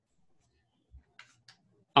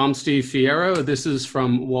I'm Steve Fierro. This is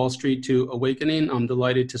From Wall Street to Awakening. I'm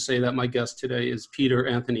delighted to say that my guest today is Peter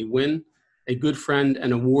Anthony Wynn, a good friend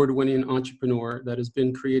and award-winning entrepreneur that has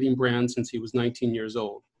been creating brands since he was 19 years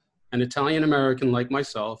old. An Italian-American like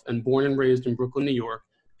myself and born and raised in Brooklyn, New York,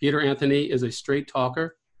 Peter Anthony is a straight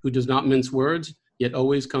talker who does not mince words, yet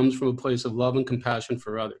always comes from a place of love and compassion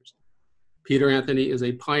for others. Peter Anthony is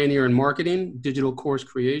a pioneer in marketing, digital course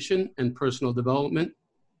creation, and personal development,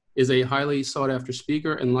 is a highly sought-after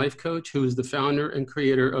speaker and life coach who is the founder and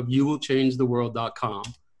creator of YouWillChangeTheWorld.com,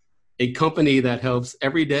 a company that helps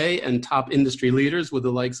everyday and top industry leaders with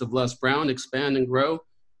the likes of Les Brown expand and grow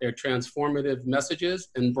their transformative messages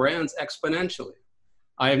and brands exponentially.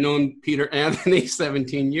 I have known Peter Anthony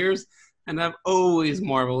 17 years, and I've always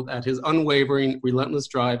marveled at his unwavering, relentless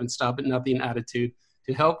drive and stop-at-nothing attitude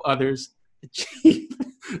to help others achieve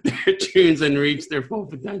their dreams and reach their full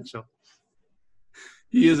potential.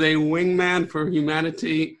 He is a wingman for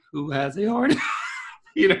humanity who has a heart.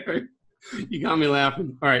 Peter, you got me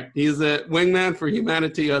laughing. All right. He's a wingman for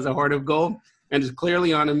humanity who has a heart of gold and is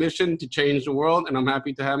clearly on a mission to change the world. And I'm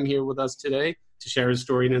happy to have him here with us today to share his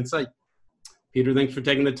story and insight. Peter, thanks for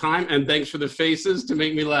taking the time, and thanks for the faces to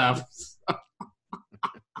make me laugh.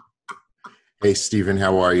 Hey, Stephen,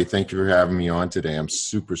 how are you? Thank you for having me on today. I'm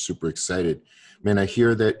super, super excited. Man, I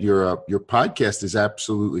hear that your podcast is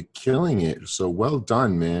absolutely killing it. So well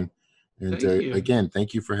done, man. And again,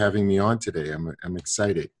 thank you for having me on today. I'm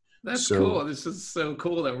excited. That's cool. This is so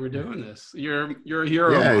cool that we're doing this. You're a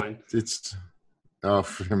hero of mine.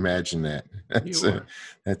 Imagine that.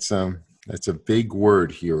 That's a big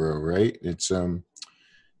word, hero, right? It's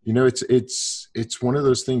it's one of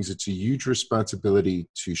those things. It's a huge responsibility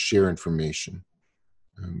to share information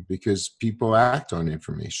because people act on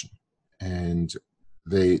information. And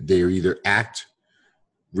they either act,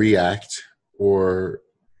 react, or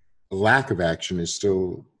lack of action is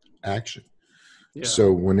still action. Yeah.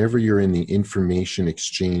 So whenever you're in the information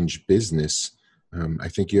exchange business, I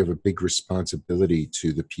think you have a big responsibility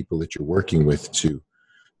to the people that you're working with to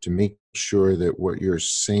make sure that what you're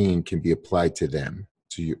saying can be applied to them,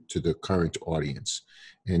 to the current audience,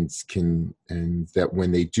 and that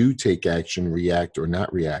when they do take action, react or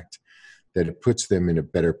not react, that it puts them in a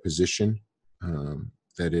better position,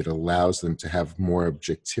 that it allows them to have more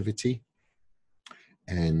objectivity,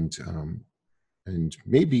 and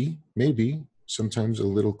maybe sometimes a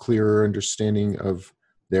little clearer understanding of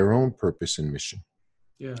their own purpose and mission.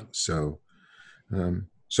 Yeah. So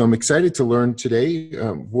I'm excited to learn today.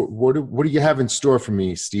 What do you have in store for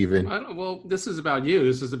me, Stephen? Well, this is about you.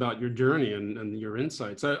 This is about your journey and your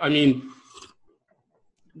insights. I mean,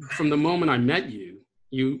 from the moment I met you,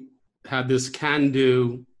 you had this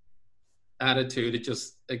can-do attitude. It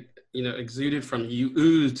just, exuded from you. You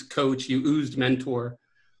oozed coach, you oozed mentor.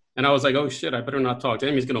 And I was like, oh shit, I better not talk to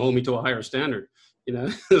him. He's going to hold me to a higher standard.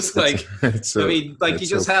 It's like, you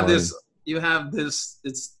just have this, you have this,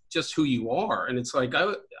 it's just who you are. And it's like,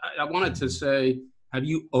 I wanted to say, have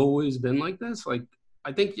you always been like this? Like,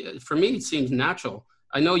 I think for me, it seems natural.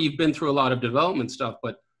 I know you've been through a lot of development stuff,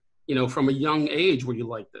 but from a young age, were you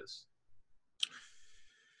like this?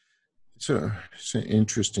 It's an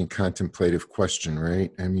interesting contemplative question,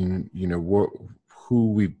 right? I mean,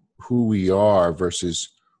 who we are versus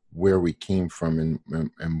where we came from,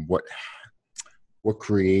 and what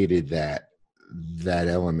created that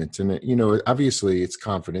element. And obviously it's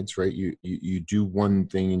confidence, right? You do one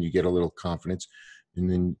thing and you get a little confidence, and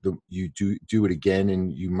then you do it again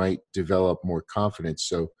and you might develop more confidence.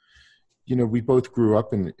 So we both grew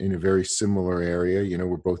up in a very similar area.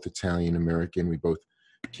 We're both Italian American. We both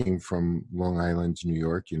came from Long Island, New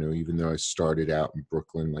York, even though I started out in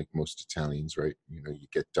Brooklyn, like most Italians, right? You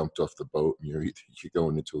get dumped off the boat and you're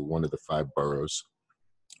going into one of the 5 boroughs.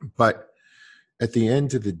 But at the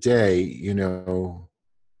end of the day,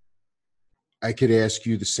 I could ask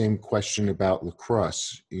you the same question about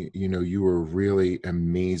lacrosse. You were a really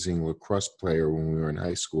amazing lacrosse player when we were in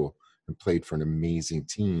high school and played for an amazing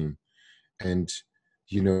team. And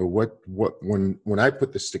when I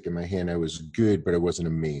put the stick in my hand, I was good, but I wasn't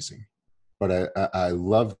amazing. But I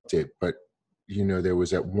loved it. But, there was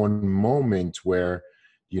that one moment where,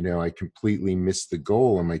 I completely missed the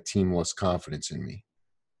goal and my team lost confidence in me.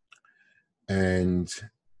 And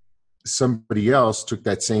somebody else took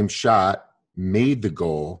that same shot, made the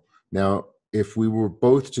goal. Now, if we were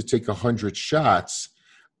both to take 100 shots,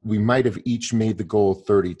 we might have each made the goal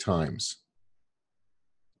 30 times.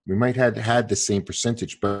 We might have had the same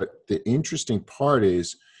percentage, but the interesting part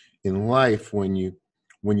is in life, when you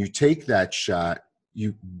take that shot,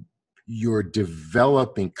 you're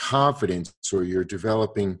developing confidence, or you're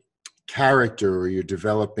developing character, or you're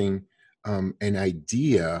developing an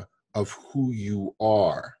idea of who you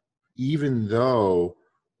are, even though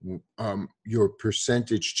your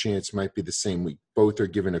percentage chance might be the same. We both are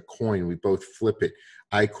given a coin. We both flip it.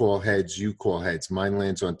 I call heads, you call heads. Mine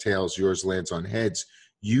lands on tails, yours lands on heads.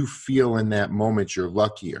 You feel in that moment you're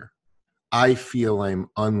luckier. I feel I'm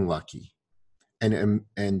unlucky. And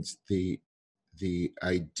the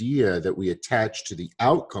idea that we attach to the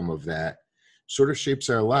outcome of that sort of shapes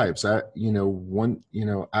our lives. I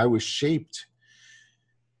was shaped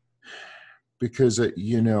because,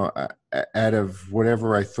 out of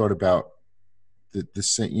whatever I thought about the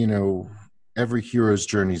same, every hero's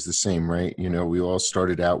journey is the same, right? We all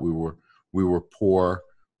started out, we were poor.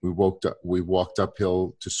 We walked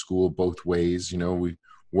uphill to school both ways. We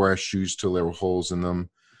wore our shoes till there were holes in them.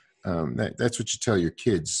 That's what you tell your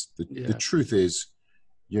kids. The truth is,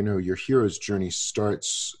 your hero's journey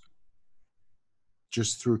starts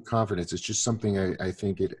just through confidence. It's just something I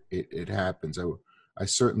think it happens. I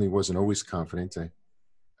certainly wasn't always confident.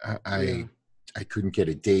 I couldn't get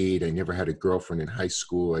a date. I never had a girlfriend in high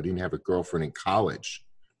school. I didn't have a girlfriend in college.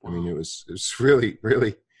 Wow. I mean, it was really,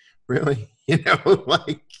 really, really,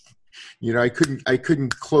 I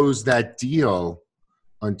couldn't close that deal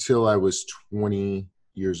until I was 20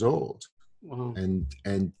 years old. Wow. And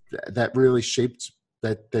that really shapes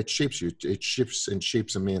you. It shifts and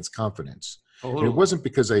shapes a man's confidence. Oh. And it wasn't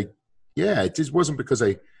because it just wasn't because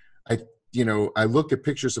I look at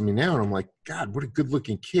pictures of me now and I'm like, God, what a good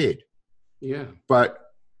looking kid. Yeah. But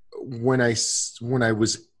when I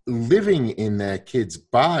was living in that kid's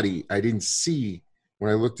body, I didn't see,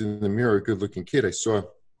 when I looked in the mirror, a good looking kid. I saw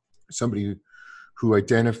somebody who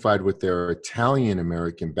identified with their Italian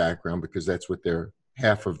American background because that's what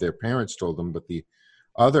half of their parents told them. But the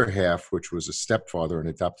other half, which was a stepfather, an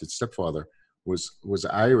adopted stepfather, was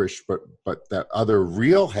Irish. But that other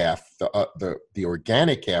real half, the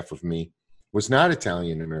organic half of me, was not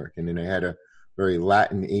Italian American, and I had a very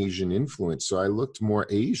Latin Asian influence. So I looked more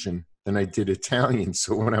Asian than I did Italian.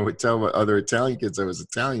 So when I would tell other Italian kids I was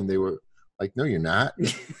Italian, they were like, "No, you're not."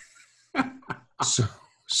 So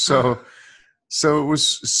it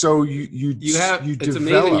was, so you it's develop.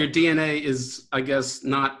 amazing. Your DNA is, I guess,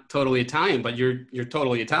 not totally Italian, but you're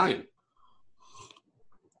totally Italian.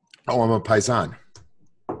 Oh, I'm a paisan,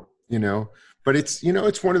 but it's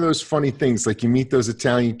one of those funny things. Like, you meet those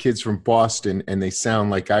Italian kids from Boston and they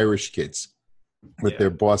sound like Irish kids with their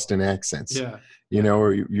Boston accents. Yeah.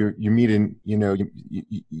 Or you meet you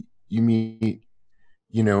meet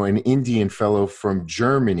an Indian fellow from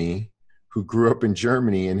Germany who grew up in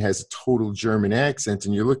Germany and has a total German accent,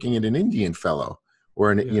 and you're looking at an Indian fellow or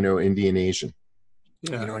an Indian Asian.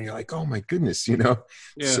 And you're like, oh my goodness,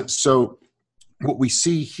 So what we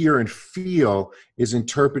see, hear, and feel is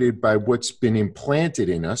interpreted by what's been implanted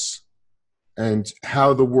in us, and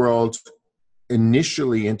how the world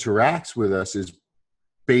initially interacts with us is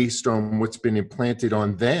based on what's been implanted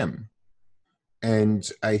on them. And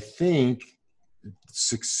I think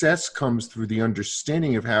success comes through the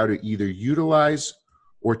understanding of how to either utilize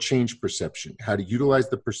or change perception, how to utilize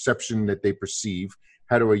the perception that they perceive.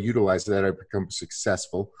 How do I utilize that? I become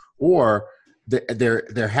successful. Or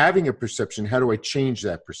they're having a perception. How do I change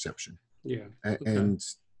that perception? Yeah. Okay. And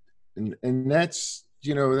that's,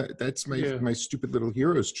 that's my stupid little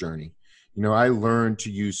hero's journey. I learned to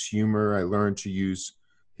use humor. I learned to use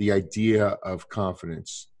the idea of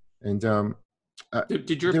confidence. And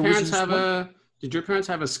did your parents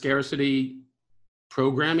have a scarcity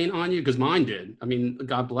programming on you? Because mine did. I mean,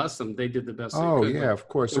 God bless them. They did the best they could. Oh, yeah, of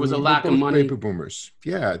course. There was a lack of money. Baby boomers.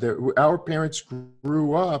 Yeah, our parents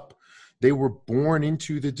grew up. They were born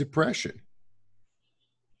into the Depression.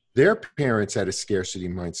 Their parents had a scarcity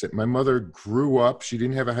mindset. My mother grew up. She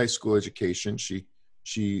didn't have a high school education. She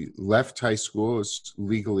left high school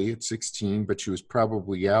legally at 16, but she was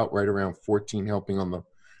probably out right around 14 helping on the,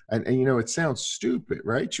 and it sounds stupid,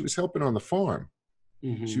 right? She was helping on the farm.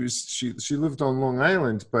 Mm-hmm. She lived on Long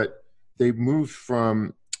Island, but they moved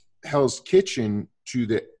from Hell's Kitchen to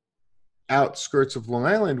the outskirts of Long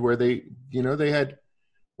Island where they had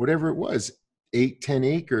whatever it was, 8-10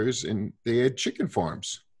 acres, and they had chicken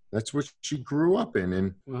farms. That's what she grew up in.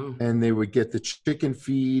 And wow. And they would get the chicken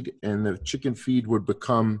feed, and the chicken feed would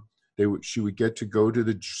become, she would get to go to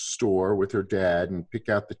the store with her dad and pick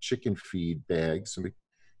out the chicken feed bags,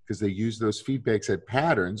 because they used those feed bags had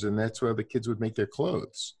patterns, and that's where the kids would make their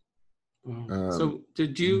clothes. Wow. So do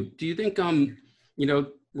you think,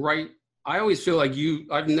 right, I always feel like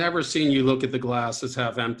I've never seen you look at the glass as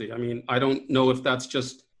half empty. I mean, I don't know if that's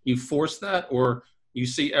just you force that, or you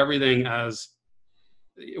see everything as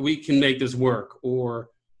we can make this work, or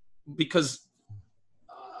because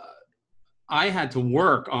I had to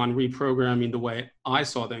work on reprogramming the way I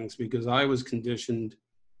saw things because I was conditioned.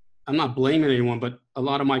 I'm not blaming anyone, but a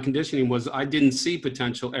lot of my conditioning was I didn't see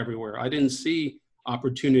potential everywhere. I didn't see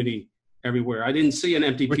opportunity everywhere. I didn't see an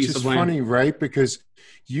empty Which piece is of land. funny, right? Because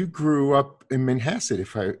you grew up in Manhasset,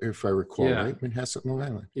 if I recall, Yeah, right? Manhasset, Long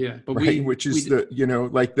Island, yeah. But right? Which is the,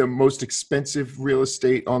 like the most expensive real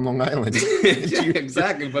estate on Long Island. yeah,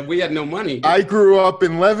 exactly. But we had no money. I grew up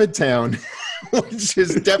in Levittown, which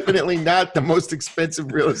is definitely not the most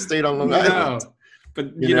expensive real estate on Long Island. No, but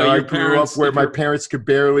I your grew up parents, where if my you're, parents could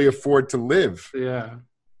barely afford to live. yeah,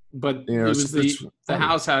 but it So was it's the funny.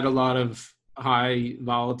 house had a lot of high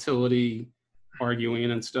volatility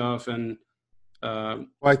arguing and stuff. And Well,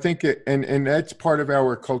 I think and that's part of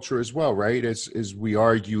our culture as well, right? As we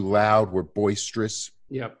argue loud, we're boisterous.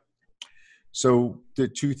 yep. So the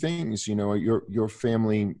two things, your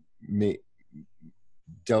family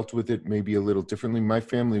dealt with it maybe a little differently. My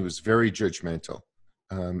family was very judgmental,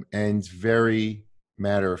 and very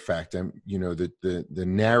matter of fact. The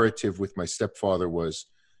narrative with my stepfather was,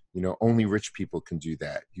 only rich people can do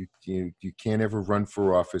that. You can't ever run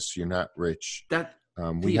for office. You're not rich. That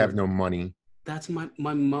We have Peter, no money. that's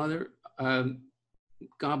my mother.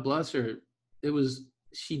 God bless her.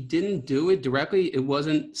 She didn't do it directly. It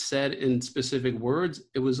wasn't said in specific words.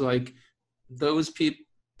 It was like those people,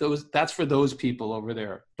 that's for those people over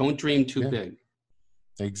there. Don't dream too Yeah, big.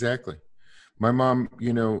 exactly. My mom,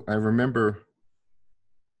 I remember,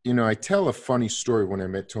 I tell a funny story when I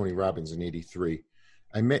met Tony Robbins in '83.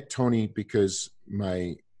 I met Tony because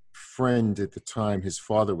my friend at the time, his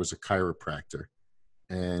father was a chiropractor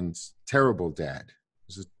and terrible dad.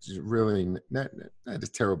 He was really not a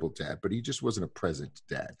terrible dad, but he just wasn't a present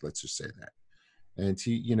dad. Let's just say that. And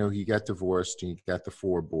he got divorced and he got the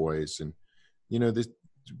 4 boys. And,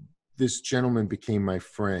 this gentleman became my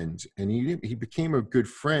friend, and he became a good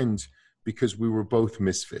friend because we were both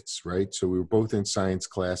misfits, right? So we were both in science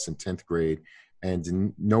class in 10th grade,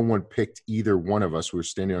 and no one picked either one of us. We were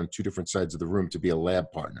standing on 2 different sides of the room to be a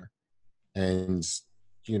lab partner. And,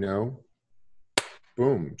 you know,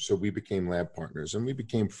 boom. So we became lab partners and we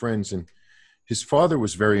became friends. And his father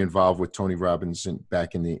was very involved with Tony Robbins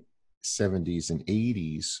back in the 70s and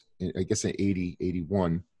 80s, I guess in 80,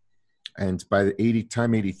 81. And by the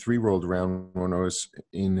 83 rolled around, when I was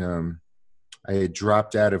in, I had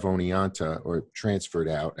dropped out of Oneonta, or transferred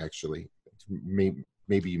out, actually.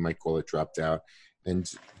 Maybe you might call it dropped out. And,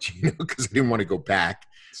 because I didn't want to go back.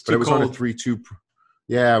 But I was on a 3-2.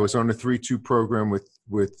 Yeah, I was on a 3-2 program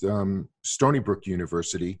with Stony Brook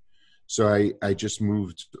University. So I just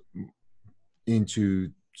moved into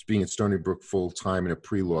being at Stony Brook full time in a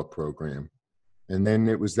pre-law program. And then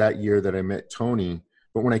it was that year that I met Tony.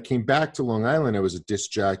 But when I came back to Long Island, I was a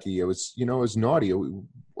disc jockey. I was naughty.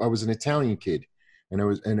 I was an Italian kid, and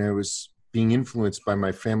I was being influenced by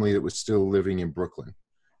my family that was still living in Brooklyn,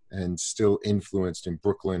 and still influenced in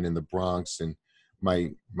Brooklyn and the Bronx. And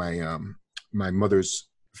my mother's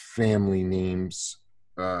family names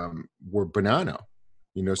were Bonanno.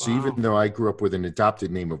 So Wow. even though I grew up with an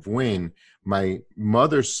adopted name of Wynn, my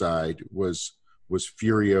mother's side was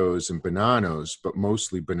Furios and Bonannos, but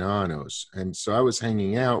mostly Bonannos. And so I was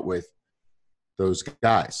hanging out with those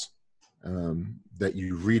guys that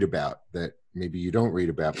you read about, that maybe you don't read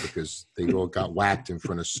about because they all got whacked in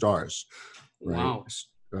front of stars, right? Wow.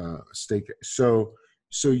 Steak. So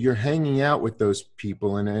you're hanging out with those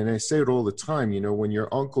people. And I say it all the time, when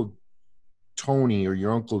your Uncle Tony or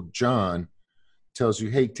your Uncle John tells you,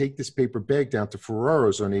 hey, take this paper bag down to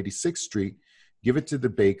Ferraro's on 86th Street, give it to the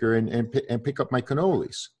baker and pick up my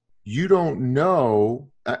cannolis. You don't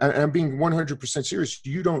know, I'm being 100% serious.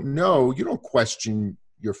 You don't question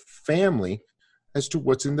your family as to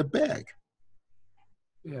what's in the bag.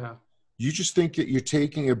 Yeah. You just think that you're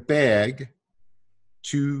taking a bag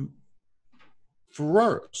to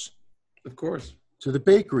Ferraro's. Of course. To the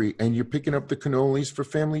bakery, and you're picking up the cannolis for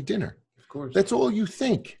family dinner. Of course. That's all you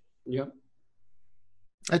think. Yep.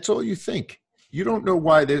 That's all you think. You don't know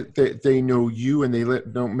why they know you and they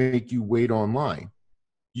don't make you wait online.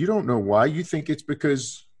 You don't know why. You think it's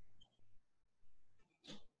because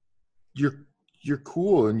you're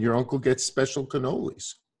cool and your uncle gets special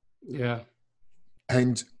cannolis. Yeah.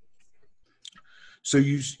 And so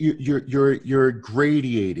you're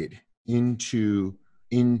gradiated into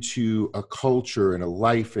a culture and a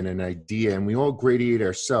life and an idea, and we all gradiate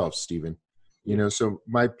ourselves, Stephen. So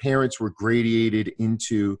my parents were gradiated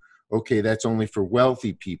into, okay, that's only for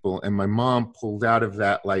wealthy people. And my mom pulled out of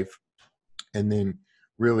that life and then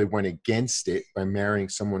really went against it by marrying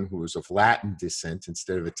someone who was of Latin descent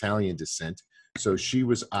instead of Italian descent. So she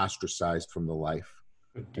was ostracized from the life.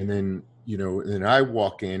 And then, then I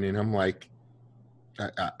walk in and I'm like,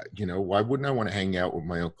 why wouldn't I want to hang out with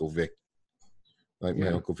my Uncle Vic, like my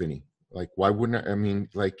Yeah. Uncle Vinny? Like, why wouldn't I? I mean,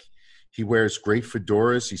 like, he wears great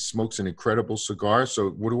fedoras. He smokes an incredible cigar. So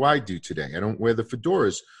what do I do today? I don't wear the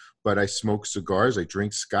fedoras, but I smoke cigars. I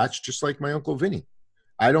drink scotch just like my Uncle Vinny.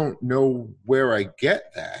 I don't know where I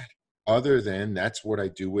get that other than that's what I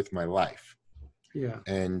do with my life. Yeah.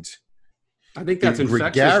 And I think that's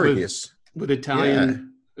infectious gregarious. with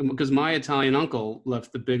Italian, because my Italian uncle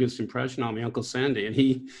left the biggest impression on me, Uncle Sandy, and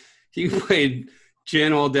he played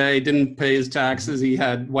gin all day, didn't pay his taxes. He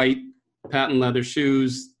had white patent leather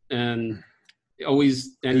shoes, and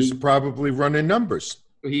He's probably running numbers.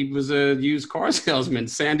 He was a used car salesman,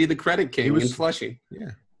 Sandy the Credit King in Flushing.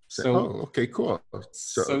 Yeah. So, okay, cool.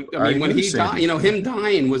 So I mean, when he died, him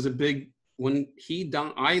dying was a big. When he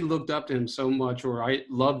died, I looked up to him so much, or I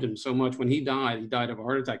loved him so much. When he died of a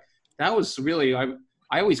heart attack. That was really, I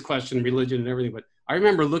always questioned religion and everything, but I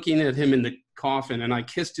remember looking at him in the coffin and I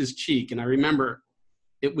kissed his cheek, and I remember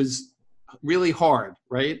it was really hard,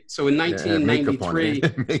 right? So in 1993,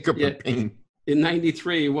 makeup and pain. In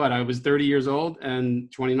 93, I was 30 years old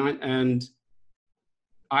and 29, and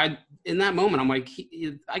in that moment, I'm like,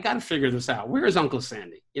 I got to figure this out. Where is Uncle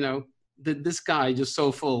Sandy? This guy just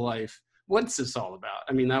so full of life. What's this all about?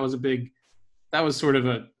 I mean, that was sort of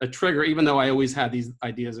a trigger, even though I always had these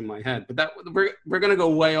ideas in my head. But we're going to go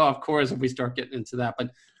way off course if we start getting into that.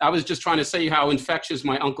 But I was just trying to say how infectious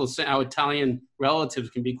how Italian relatives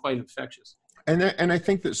can be quite infectious. And I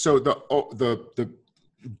think that, so the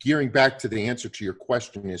gearing back to the answer to your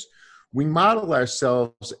question is, we model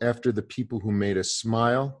ourselves after the people who made us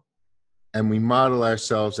smile, and we model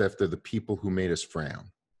ourselves after the people who made us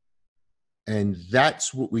frown. And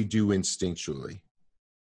that's what we do instinctually.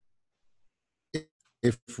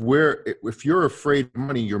 If you're afraid of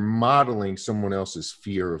money, you're modeling someone else's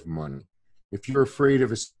fear of money. If you're afraid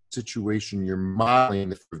of a situation, you're modeling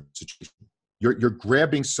the situation. You're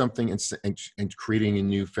grabbing something and creating a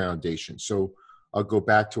new foundation. So I'll go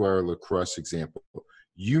back to our lacrosse example.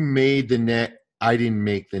 You made the net. I didn't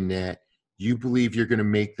make the net. You believe you're going to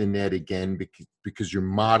make the net again because you're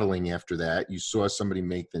modeling after that. You saw somebody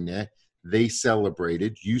make the net. They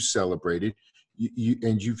celebrated. You celebrated.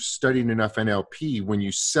 And you've studied enough NLP. When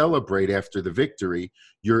you celebrate after the victory,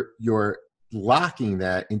 you're locking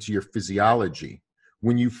that into your physiology.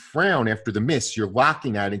 When you frown after the miss, you're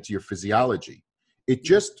locking that into your physiology.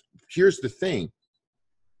 Here's the thing.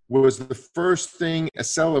 Was the first thing a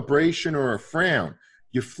celebration or a frown?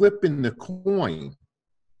 You're flipping the coin.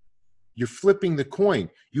 You're flipping the coin.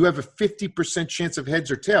 You have a 50% chance of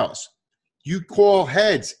heads or tails. You call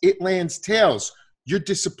heads, it lands tails. You're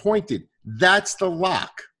disappointed. That's the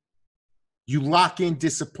lock. You lock in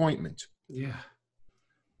disappointment. Yeah.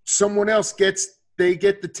 Someone else get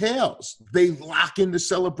the tails. They lock in the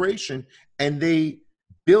celebration and they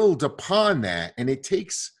build upon that. And it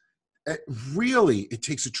takes a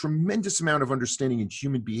tremendous amount of understanding in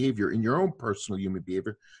human behavior, in your own personal human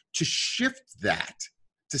behavior, to shift that,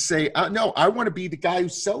 to say, no, I want to be the guy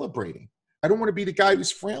who's celebrating. I don't want to be the guy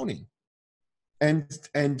who's frowning. And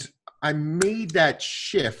I made that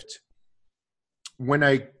shift when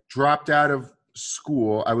I dropped out of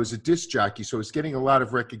school. I was a disc jockey, so I was getting a lot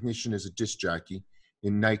of recognition as a disc jockey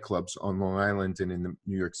in nightclubs on Long Island and in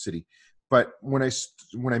New York City. But when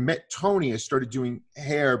I met Tony, I started doing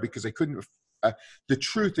hair because I couldn't. The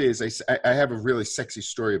truth is, I have a really sexy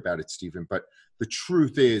story about it, Stephen. But the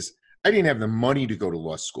truth is, I didn't have the money to go to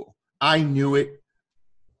law school. I knew it.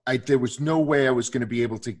 There was no way I was going to be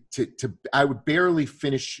able to. I would barely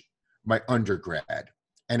finish my undergrad,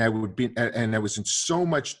 and I was in so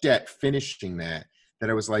much debt finishing that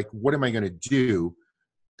I was like, what am I going to do?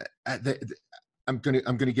 I'm going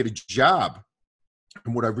to get a job.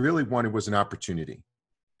 And what I really wanted was an opportunity.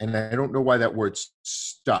 And I don't know why that word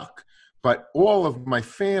stuck, but all of my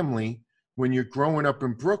family, when you're growing up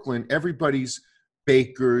in Brooklyn, everybody's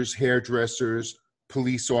bakers, hairdressers,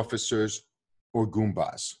 police officers, or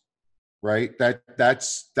Goombas, right?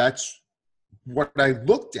 That's what I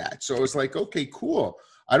looked at. So I was like, okay, cool.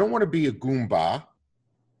 I don't want to be a Goomba.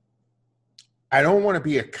 I don't want to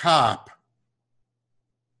be a cop.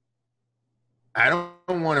 I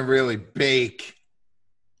don't want to really bake.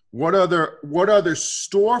 What other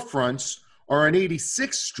storefronts are on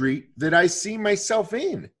 86th Street that I see myself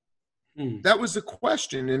in? That was the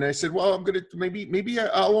question. And I said, well, I'm going to maybe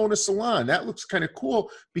I'll own a salon. That looks kind of cool,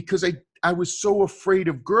 because I was so afraid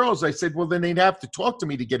of girls. I said, well, then they'd have to talk to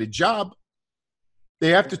me to get a job. They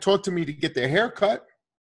have to talk to me to get their hair cut.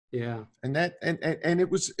 Yeah. And it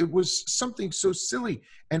was something so silly.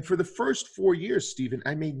 And for the first 4 years, Stephen,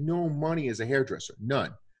 I made no money as a hairdresser.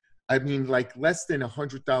 None. I mean, like less than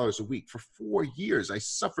 $100 a week. For 4 years, I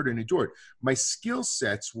suffered and endured. My skill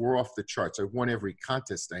sets were off the charts. I won every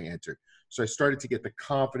contest I entered. So I started to get the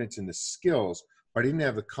confidence in the skills, but I didn't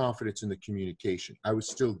have the confidence in the communication. I was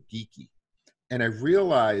still geeky. And I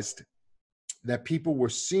realized that people were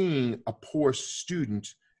seeing a poor student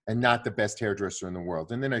and not the best hairdresser in the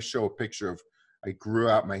world. And then I show a picture of, I grew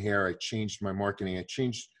out my hair, I changed my marketing, I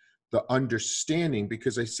changed the understanding,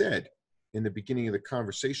 because I said in the beginning of the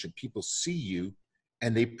conversation, people see you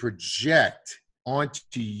and they project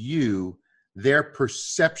onto you their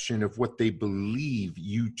perception of what they believe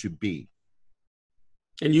you to be.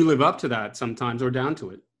 And you live up to that sometimes, or down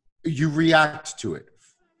to it. You react to it,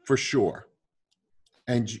 for sure.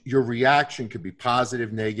 And your reaction could be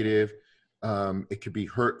positive, negative. It could be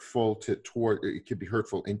hurtful it could be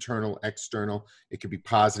hurtful, internal, external. It could be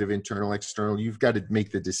positive, internal, external. You've got to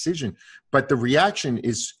make the decision. But the reaction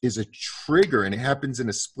is a trigger, and it happens in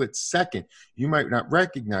a split second. You might not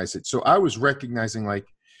recognize it. So I was recognizing, like,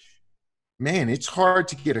 man, it's hard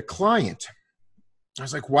to get a client. I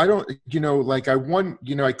was like, why don't, like I won,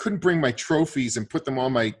 I couldn't bring my trophies and put them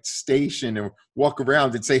on my station and walk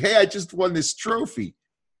around and say, hey, I just won this trophy.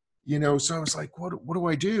 So I was like, what do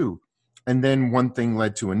I do? And then one thing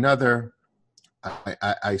led to another.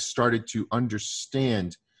 I started to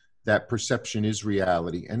understand that perception is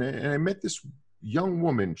reality. And I met this young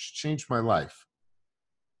woman. She changed my life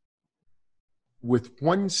with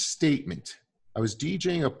one statement. I was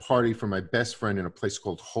DJing a party for my best friend in a place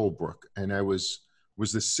called Holbrook. And I was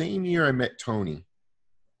the same year I met Tony.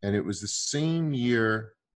 And it was the same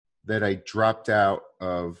year that I dropped out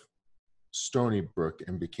of Stony Brook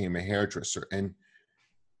and became a hairdresser.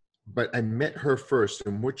 But I met her first.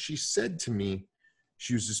 And what she said to me,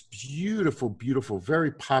 she was this beautiful, beautiful,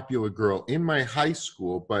 very popular girl in my high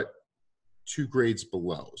school, but 2 grades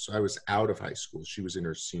below. So I was out of high school. She was in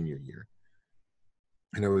her senior year.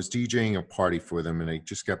 And I was DJing a party for them. And I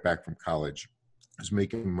just got back from college. I was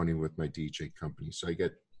making money with my DJ company. So I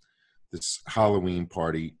get this Halloween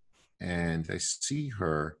party and I see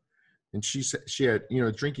her, and she had,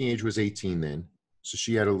 drinking age was 18 then. So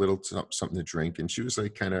she had a little something to drink, and she was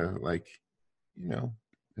like, kind of like, and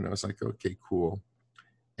I was like, okay, cool.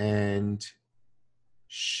 And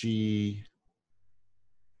she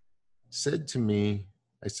said to me,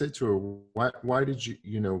 I said to her, why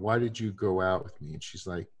did you go out with me? And she's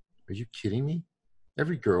like, are you kidding me?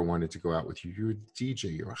 Every girl wanted to go out with you. You're a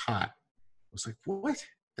DJ. You're hot. I was like, what?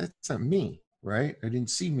 That's not me, right? I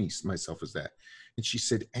didn't see myself as that. And she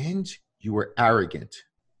said, and you were arrogant.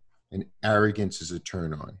 And arrogance is a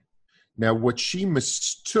turn on. Now, what she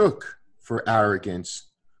mistook for arrogance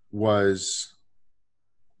was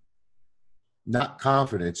not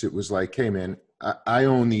confidence. It was like, hey, man, I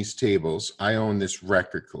own these tables. I own this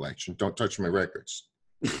record collection. Don't touch my records.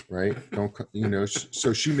 Right?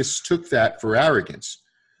 So she mistook that for arrogance.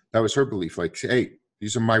 That was her belief. Like, hey,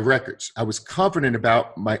 these are my records. I was confident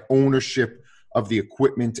about my ownership of the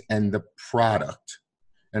equipment and the product.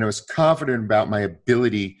 And I was confident about my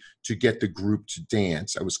ability to get the group to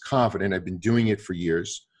dance. I was confident. I've been doing it for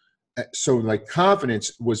years. So like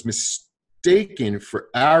confidence was mistaken for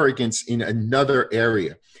arrogance in another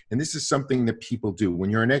area. And this is something that people do. When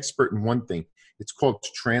you're an expert in one thing, it's called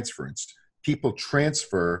transference. People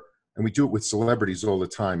transfer, and we do it with celebrities all the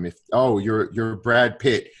time. You're Brad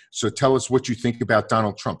Pitt, so tell us what you think about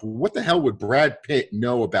Donald Trump. What the hell would Brad Pitt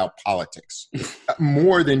know about politics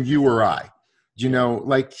more than you or I?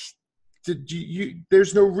 There's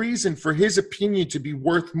no reason for his opinion to be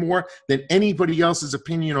worth more than anybody else's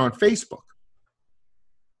opinion on Facebook.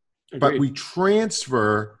 Agreed. But we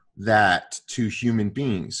transfer that to human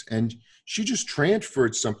beings. And she just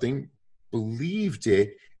transferred something, believed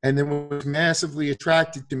it, and then was massively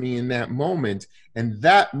attracted to me in that moment. And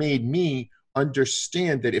that made me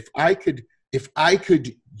understand that if I could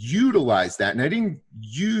utilize that, and I didn't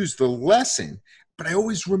use the lesson, but I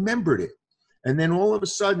always remembered it. And then all of a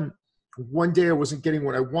sudden, one day I wasn't getting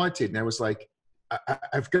what I wanted. And I was like,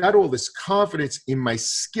 I've got all this confidence in my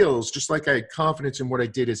skills, just like I had confidence in what I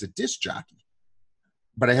did as a disc jockey.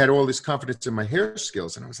 But I had all this confidence in my hair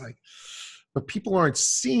skills. And I was like, but people aren't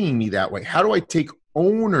seeing me that way. How do I take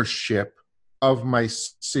ownership of my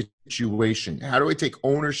situation? How do I take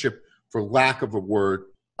ownership, for lack of a word,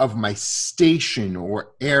 of my station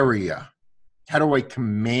or area? How do I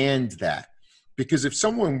command that? Because if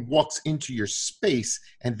someone walks into your space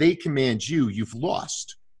and they command you, you've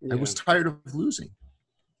lost. Yeah. I was tired of losing.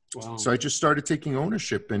 Wow. So I just started taking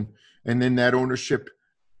ownership, and then that ownership,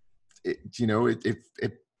 it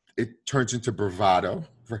turns into bravado,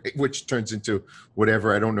 right? Which turns into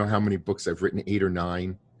whatever. I don't know how many books I've written, 8 or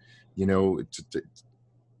 9,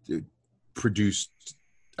 produced,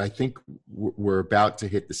 I think we're about to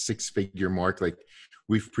hit the 6-figure mark. Like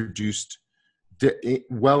we've produced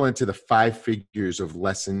well into the 5 figures of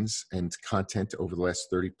lessons and content over the last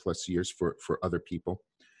 30 plus years for other people.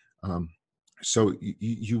 So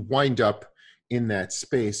you wind up in that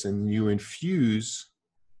space and you infuse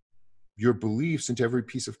your beliefs into every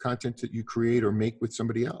piece of content that you create or make with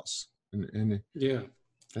somebody else. And Yeah.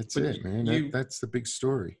 that's But it, man. That's the big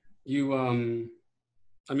story. You,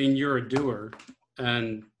 I mean, you're a doer,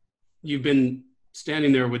 and you've been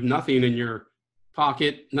standing there with nothing in your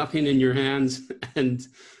pocket, nothing in your hands, and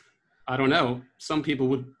I don't know. Some people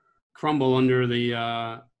would crumble under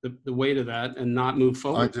the weight of that and not move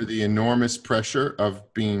forward. Under the enormous pressure of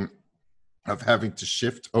having to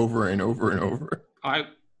shift over and over and over.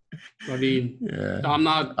 I mean, yeah. I'm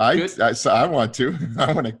not. So I want to.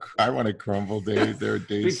 I want to crumble, Dave. There are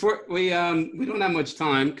days. Before we don't have much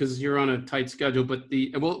time because you're on a tight schedule. But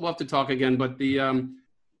we'll have to talk again. But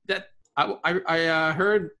that I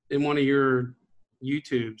heard in one of your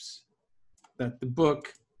YouTubes that the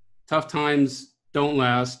book "Tough Times Don't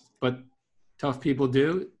Last, but Tough People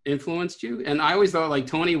Do" influenced you. And I always thought like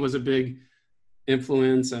Tony was a big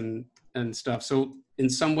influence and stuff. So in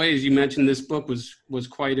some ways, you mentioned this book was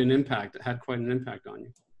quite an impact. It had quite an impact on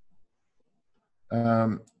you.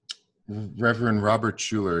 Reverend Robert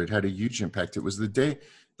Schuller, it had a huge impact. It was the day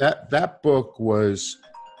that book was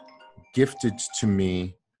gifted to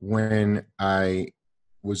me when I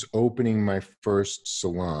was opening my first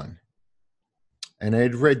salon. And I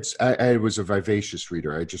was a vivacious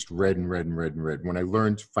reader. I just read and read and read and read. When I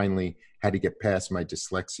learned finally how to get past my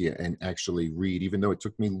dyslexia and actually read, even though it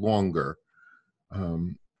took me longer,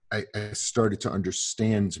 I started to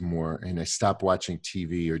understand more, and I stopped watching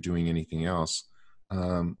TV or doing anything else.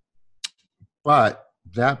 But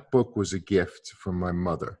that book was a gift from my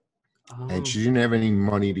mother. Oh. And she didn't have any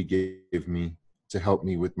money to give me to help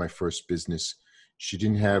me with my first business. She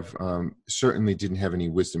didn't have, certainly didn't have any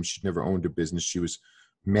wisdom. She'd never owned a business. She was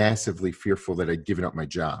massively fearful that I'd given up my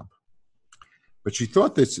job. But she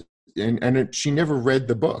thought this, and she never read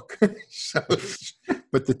the book.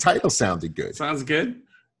 But the title sounded good. Sounds good.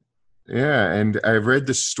 Yeah, and I read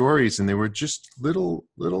the stories, and they were just little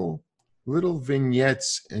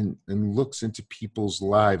vignettes and looks into people's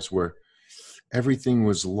lives where everything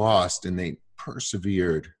was lost, and they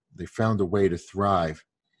persevered. They found a way to thrive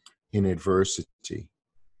in adversity.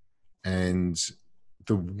 And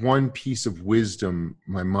the one piece of wisdom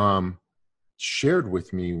my mom shared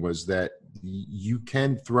with me was that you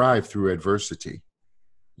can thrive through adversity.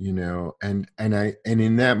 You know, and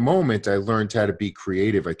in that moment, I learned how to be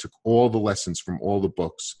creative. I took all the lessons from all the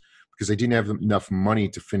books because I didn't have enough money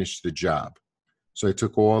to finish the job. So I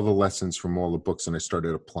took all the lessons from all the books and I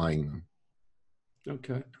started applying them.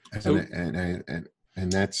 Okay.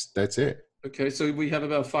 And that's it. Okay. So we have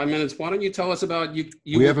about 5 minutes. Why don't you tell us about you?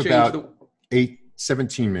 We have about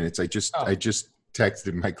 17 minutes. I just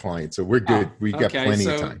texted my client, so we're good. We've got plenty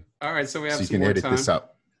of time. All right. So we have so some you can more edit time. This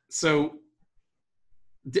up. So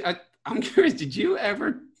I'm curious, did you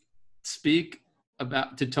ever speak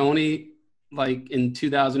to Tony like in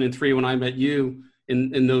 2003 when I met you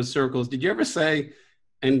in those circles? Did you ever say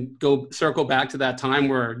and circle back to that time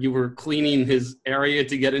where you were cleaning his area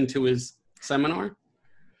to get into his seminar?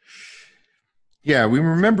 Yeah, we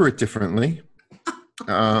remember it differently.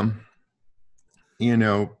 You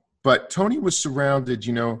know, but Tony was surrounded,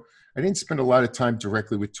 you know, I didn't spend a lot of time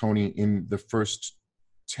directly with Tony in the first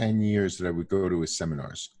 10 years that I would go to his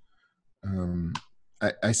seminars.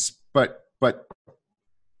 But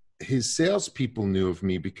his salespeople knew of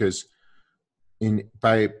me because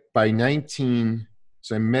by 19,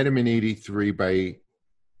 so I met him in 83. By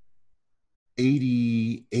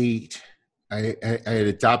 88, I had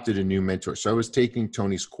adopted a new mentor. So I was taking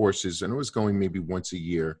Tony's courses and I was going maybe once a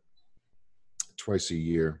year, twice a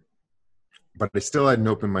year, but I still hadn't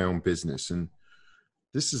opened my own business. And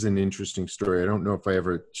this is an interesting story. I don't know if I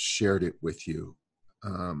ever shared it with you.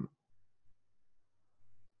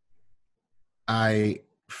 I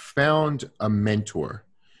found a mentor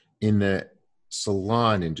in the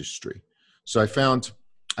salon industry. So I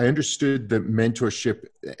understood the mentorship.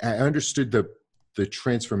 I understood the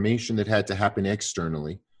transformation that had to happen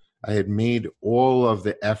externally. I had made all of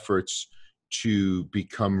the efforts to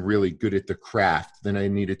become really good at the craft. Then I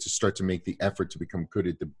needed to start to make the effort to become good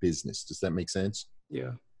at the business. Does that make sense?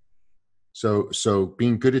 Yeah. So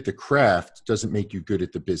being good at the craft doesn't make you good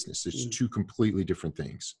at the business. It's two completely different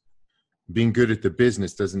things. Being good at the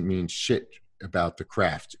business doesn't mean shit about the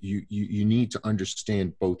craft. You need to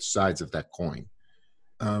understand both sides of that coin.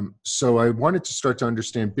 So I wanted to start to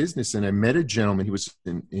understand business, and I met a gentleman. He was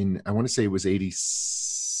in I want to say it was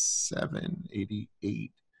 86 87,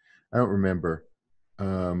 88. I don't remember.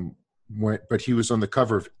 But he was on the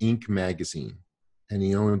cover of Inc. magazine, and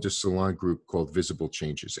he owned a salon group called Visible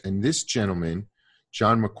Changes. And this gentleman,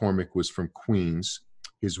 John McCormick, was from Queens.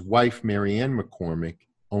 His wife, Marianne McCormick,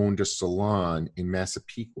 owned a salon in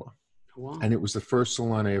Massapequa. Wow. And it was the first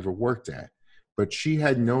salon I ever worked at. But she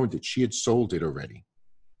hadn't owned it. She had sold it already.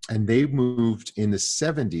 And they moved in the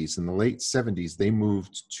 70s, in the late 70s, they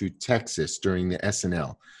moved to Texas during the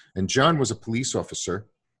SNL. And John was a police officer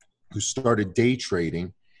who started day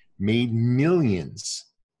trading, made millions,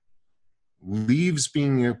 leaves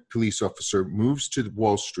being a police officer, moves to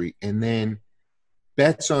Wall Street, and then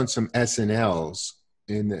bets on some SNLs.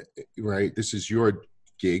 Right, this is your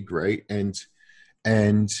gig, right? And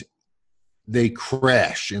they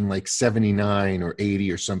crash in like 79 or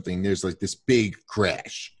 80 or something. There's like this big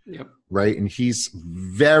crash, yep. Right? And he's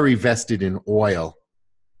very vested in oil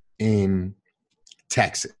in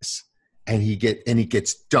Texas, and he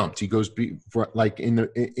gets dumped. He goes like in the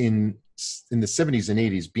 70s and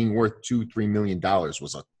 80s, being worth $2-3 million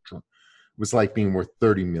was like being worth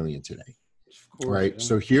 30 million today, right? Yeah.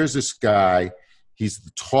 So here's this guy. He's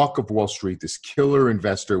the talk of Wall Street. This killer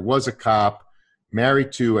investor, was a cop,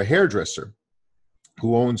 married to a hairdresser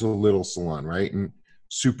who owns a little salon, right? And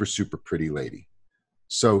super, super pretty lady.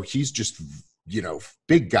 So he's just,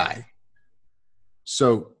 big guy.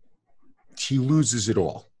 So he loses it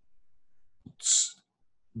all.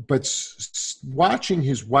 But watching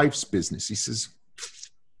his wife's business, he says,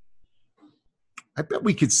 I bet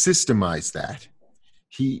we could systemize that.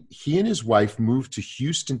 He and his wife moved to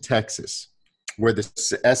Houston, Texas, where the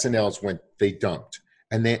SNLs went, they dumped.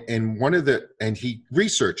 And he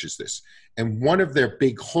researches this. And one of their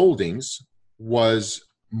big holdings was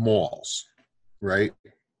malls, right?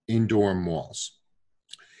 Indoor malls.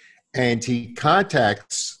 And he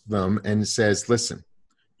contacts them and says, listen,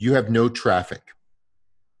 you have no traffic.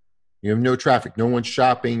 You have no traffic. No one's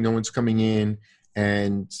shopping. No one's coming in.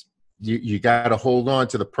 And you got to hold on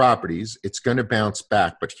to the properties. It's going to bounce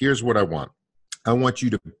back. But here's what I want. I want you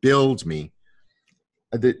to build me.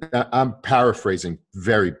 I'm paraphrasing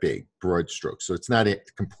very big, broad strokes, so it's not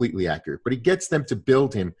completely accurate. But he gets them to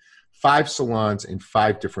build him 5 salons in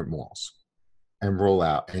 5 different malls and roll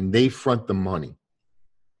out. And they front the money.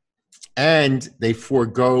 And they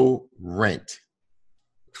forego rent.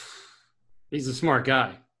 He's a smart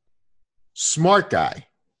guy. Smart guy.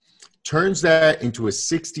 Turns that into a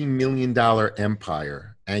 $60 million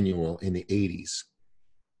empire annual in the 80s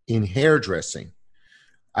in hairdressing.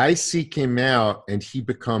 I seek him out, and he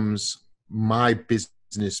becomes my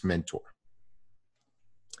business mentor.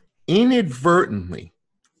 Inadvertently,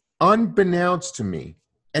 unbeknownst to me,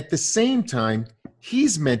 at the same time,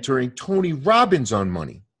 he's mentoring Tony Robbins on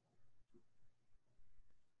money.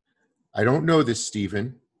 I don't know this,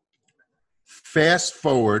 Stephen. Fast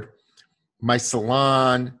forward, my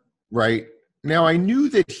salon, right? Now, I knew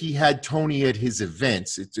that he had Tony at his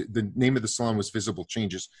events. The name of the salon was Visible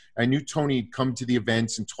Changes. I knew Tony had come to the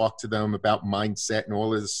events and talked to them about mindset and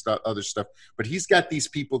all of this other stuff. But he's got these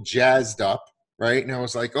people jazzed up, right? And I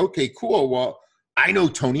was like, okay, cool. Well, I know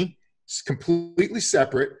Tony. It's completely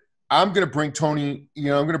separate. I'm going to bring Tony,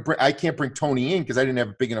 I can't bring Tony in because I didn't have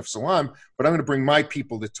a big enough salon, but I'm going to bring my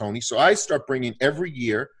people to Tony. So I start bringing every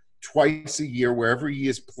year, twice a year, wherever he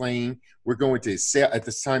is playing. We're going to at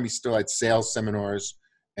this time he still had sales seminars,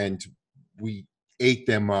 and we ate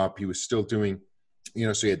them up. He was still doing,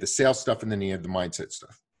 so he had the sales stuff and then he had the mindset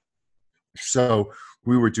stuff. So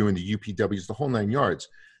we were doing the UPWs, the whole 9 yards.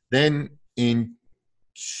 Then in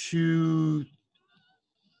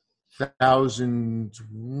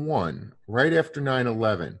 2001, right after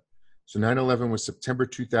 9/11. So 9/11 was September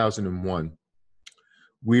 2001.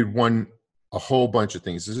 We had won a whole bunch of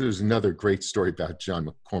things. This is another great story about John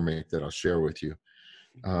McCormick that I'll share with you.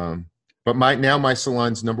 But my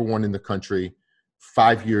salon's #1 in the country,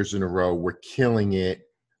 5 years in a row. We're killing it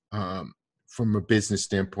from a business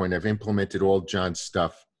standpoint. I've implemented all John's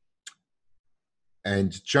stuff.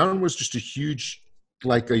 And John was just a huge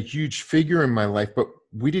figure in my life, but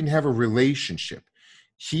we didn't have a relationship.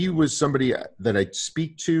 He was somebody that I'd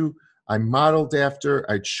speak to, I modeled after,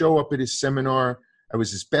 I'd show up at his seminar. I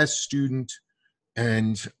was his best student,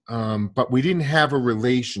 but we didn't have a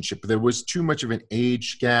relationship. There was too much of an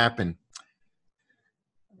age gap, and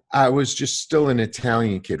I was just still an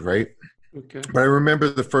Italian kid, right? Okay. But I remember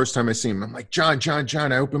the first time I seen him, I'm like, John,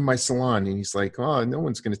 I opened my salon. And he's like, oh, no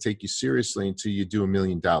one's going to take you seriously until you do $1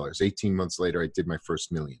 million. 18 months later, I did my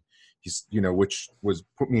first $1 million. He's, which was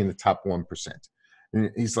put me in the top 1%. And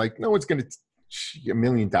he's like, no one's going to $1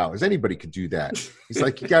 million. Anybody could do that. He's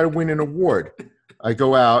like, you got to win an award. I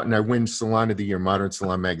go out and I win Salon of the Year, Modern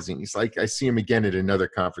Salon Magazine. He's like, I see him again at another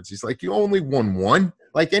conference. He's like, you only won one.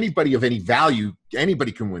 Like anybody of any value,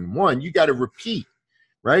 anybody can win one. You got to repeat,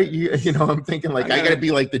 right? You know, I'm thinking like, I got to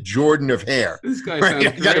be like the Jordan of hair. This guy right?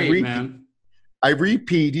 sounds great, man. I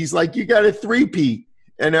repeat. He's like, you got to three-peat.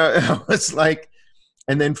 And I was like,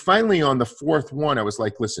 and then finally on the fourth one, I was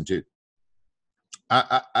like, listen, dude.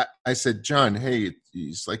 I said, John, hey.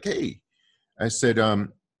 He's like, hey. I said,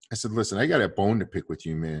 listen, I got a bone to pick with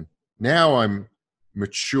you, man. Now I'm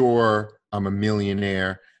mature. I'm a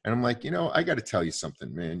millionaire. And I'm like, you know, I got to tell you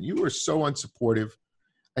something, man. You were so unsupportive.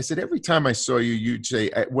 I said, every time I saw you, you'd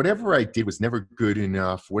say, whatever I did was never good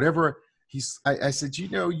enough. Whatever. I said, you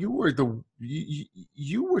know, you were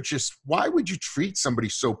just, why would you treat somebody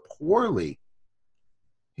so poorly?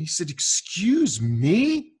 He said, excuse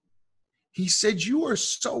me? He said, you are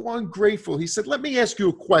so ungrateful. He said, let me ask you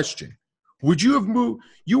a question. Would you have moved?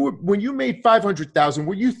 When you made 500,000,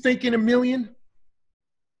 were you thinking $1 million?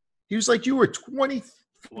 He was like, you were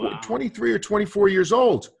 23 or 24 years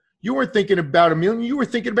old. You weren't thinking about $1 million. You were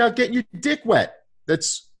thinking about getting your dick wet.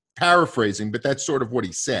 That's paraphrasing, but that's sort of what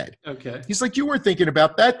he said. Okay. He's like, you weren't thinking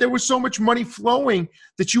about that. There was so much money flowing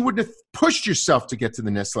that you wouldn't have pushed yourself to get to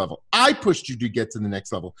the next level. I pushed you to get to the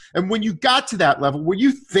next level. And when you got to that level, were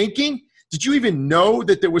you thinking, did you even know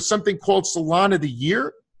that there was something called Salon of the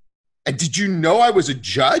Year? And did you know I was a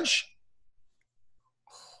judge?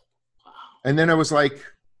 And then I was like,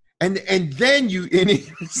 and then he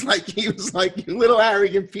was like, you little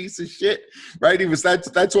arrogant piece of shit, right?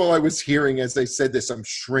 That's all I was hearing as I said this. I'm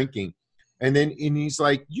shrinking. And he's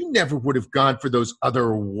like, you never would have gone for those other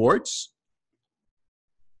awards.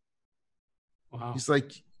 Wow. He's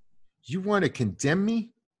like, you want to condemn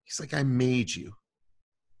me? He's like, I made you.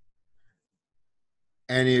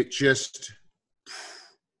 And it just...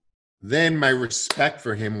 Then my respect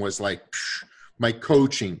for him was like, my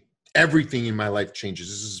coaching, everything in my life changes.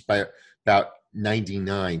 This is by about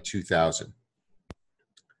 99, 2000.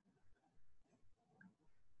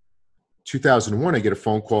 2001, I get a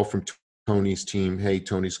phone call from Tony's team. Hey,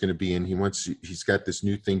 Tony's going to be in. He's got this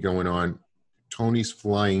new thing going on. Tony's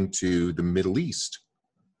flying to the Middle East.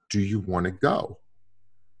 Do you want to go?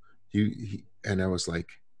 And I was like,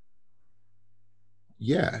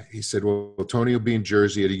 yeah. He said, well, Tony will be in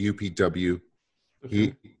Jersey at a UPW.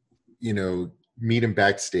 Okay. Meet him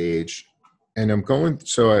backstage. And I'm going,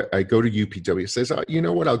 so I go to UPW. He says, oh, you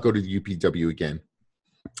know what? I'll go to the UPW again.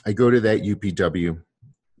 I go to that UPW.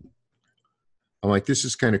 I'm like, this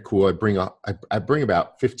is kind of cool. I bring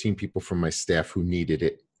about 15 people from my staff who needed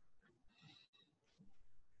it.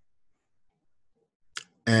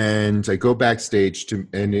 And I go backstage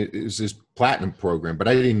and it was this platinum program, but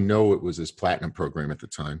I didn't know it was this platinum program at the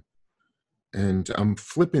time. And I'm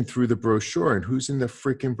flipping through the brochure, and who's in the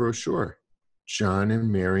freaking brochure? John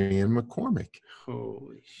and Marianne McCormick.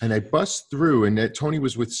 Holy shit. And I bust through, and Tony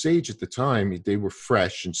was with Sage at the time. They were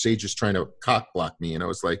fresh, and Sage is trying to cock block me. And I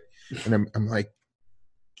was like, and I'm like,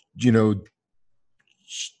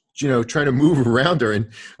 trying to move around her.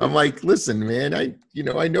 And I'm like, listen, man, I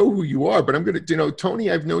know who you are, but I'm going to,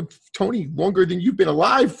 Tony, I've known Tony longer than you've been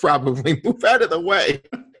alive, probably. Move out of the way.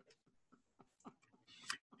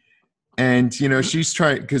 And, she's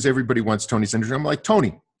trying, because everybody wants Tony's energy. I'm like,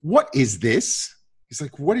 Tony, what is this? He's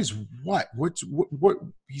like, what is what? What?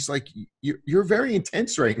 He's like, you're very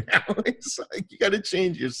intense right now. It's like, you got to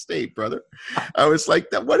change your state, brother. I was like,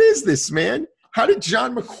 what is this, man? How did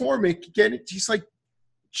John McCormick get it? He's like,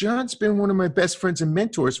 John's been one of my best friends and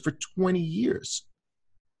mentors for 20 years.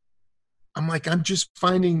 I'm like, I'm just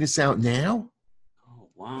finding this out now. Oh,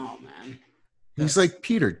 wow, man. He's like,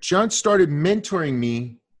 Peter, John started mentoring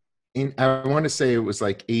me I want to say it was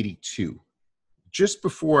like 82, just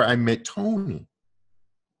before I met Tony.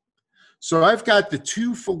 So I've got the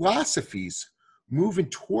two philosophies moving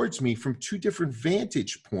towards me from two different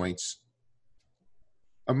vantage points.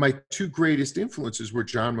 Of my two greatest influences were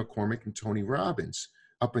John McCormick and Tony Robbins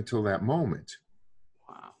up until that moment.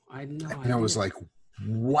 Wow. I know. And I was like,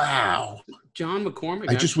 wow. John McCormick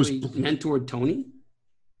mentored Tony?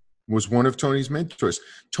 Was one of Tony's mentors.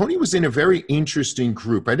 Tony was in a very interesting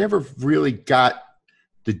group. I never really got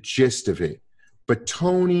the gist of it. But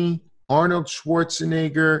Tony, Arnold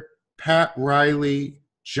Schwarzenegger, Pat Riley,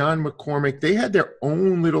 John McCormick, they had their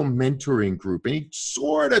own little mentoring group. And he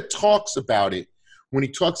sort of talks about it when he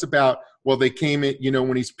talks about, well, they came in,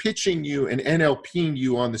 when he's pitching you and NLPing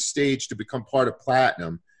you on the stage to become part of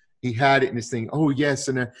Platinum. He had it in his thing. Oh, yes.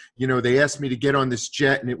 And, they asked me to get on this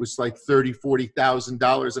jet, and it was like $30,000,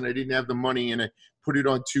 $40,000, and I didn't have the money. And put it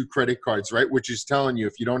on 2 credit cards, right? Which is telling you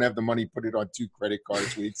if you don't have the money, put it on 2 credit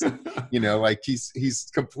cards. Like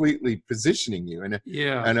he's completely positioning you.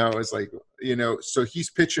 Yeah. And I was like, so he's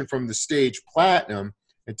pitching from the stage platinum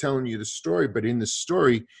and telling you the story. But in the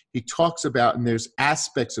story, he talks about, and there's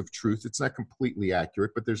aspects of truth. It's not completely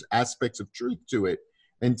accurate, but there's aspects of truth to it.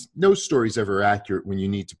 And no story's ever accurate when you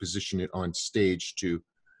need to position it on stage to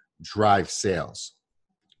drive sales.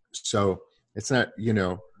 So it's not,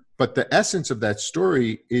 but the essence of that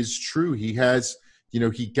story is true. He has,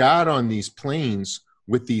 he got on these planes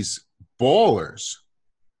with these ballers,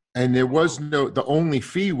 and there was the only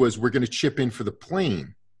fee was we're going to chip in for the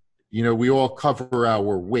plane. We all cover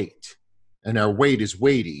our weight, and our weight is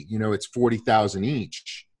weighty. It's 40,000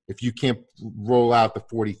 each. If you can't roll out the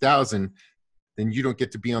 40,000, then you don't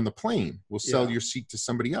get to be on the plane. We'll sell your seat to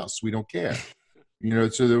somebody else. We don't care.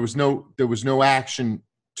 So there was no action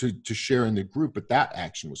to share in the group, but that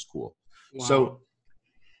action was cool. Wow. So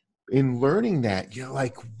in learning that, you're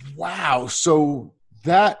like, wow. So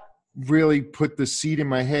that really put the seed in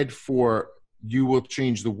my head for You Will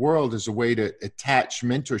Change the World as a way to attach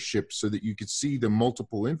mentorship so that you could see the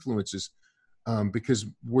multiple influences, because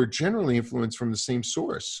we're generally influenced from the same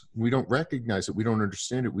source. We don't recognize it. We don't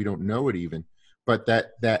understand it. We don't know it even. But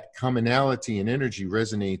that commonality and energy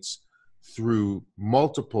resonates through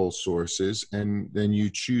multiple sources, and then you're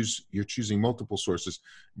choosing multiple sources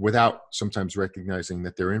without sometimes recognizing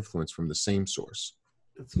that they're influenced from the same source.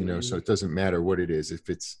 So it doesn't matter what it is. If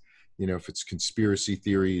it's conspiracy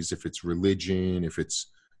theories, if it's religion, if it's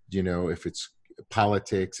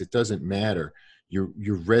politics, it doesn't matter.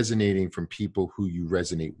 You're resonating from people who you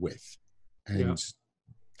resonate with, and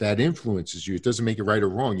that influences you. It doesn't make it right or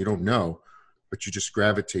wrong. You don't know, but you just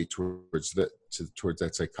gravitate towards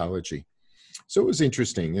that psychology. So it was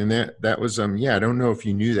interesting. And that was, I don't know if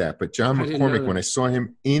you knew that, but John McCormick, when I saw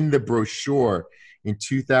him in the brochure in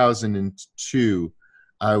 2002,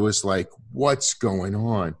 I was like, what's going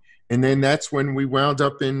on? And then that's when we wound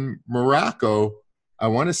up in Morocco. I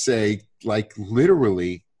want to say like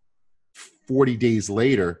literally 40 days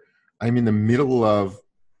later, I'm in the middle of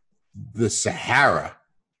the Sahara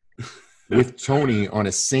with Tony on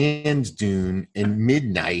a sand dune in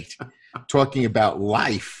midnight talking about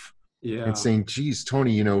life. Yeah. And saying, geez,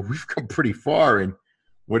 Tony, we've come pretty far and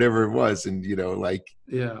whatever it was. And, yeah,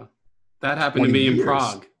 that happened to me in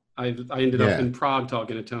Prague. I ended up in Prague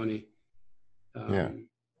talking to Tony.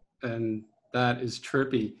 And that is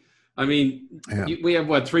trippy. I mean, we have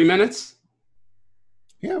what, 3 minutes?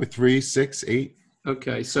 Yeah, with 3, 6, 8.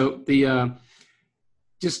 Okay. So the,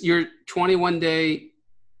 just your 21-day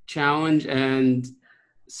challenge. And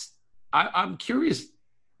I'm curious,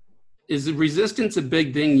 is the resistance a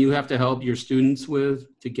big thing you have to help your students with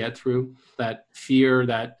to get through that fear,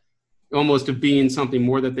 that almost of being something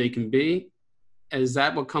more that they can be? Is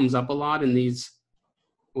that what comes up a lot in these,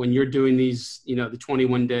 when you're doing these, the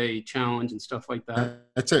 21-day challenge and stuff like that?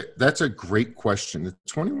 That's a great question. The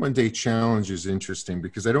 21-day challenge is interesting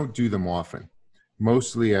because I don't do them often.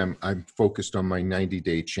 Mostly I'm focused on my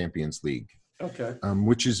 90-day Champions League. Okay.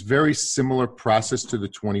 Which is very similar process to the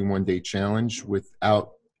 21-day challenge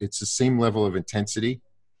without, it's the same level of intensity,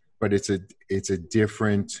 but it's a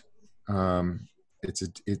different,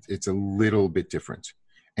 it's a little bit different.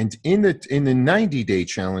 And in the 90-day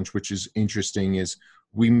challenge, which is interesting, is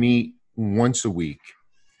we meet once a week.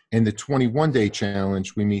 In the 21-day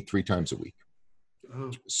challenge, we meet 3 times a week. Oh.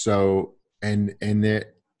 So, and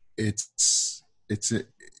it's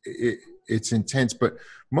intense, but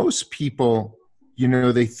most people,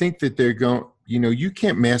 they think that they're going, you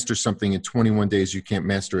can't master something in 21 days. You can't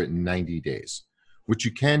master it in 90 days. What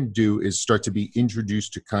you can do is start to be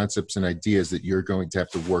introduced to concepts and ideas that you're going to have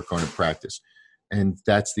to work on and practice. And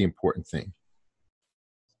that's the important thing.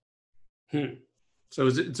 So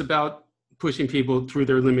it's about pushing people through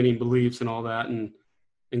their limiting beliefs and all that, and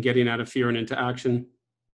getting out of fear and into action.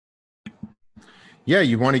 Yeah,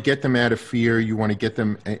 you want to get them out of fear. You want to get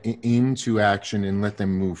them into action and let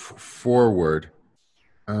them move forward.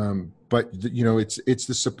 But it's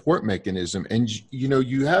the support mechanism, and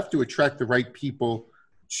you have to attract the right people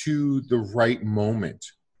to the right moment,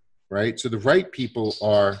 right? So the right people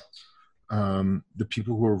are the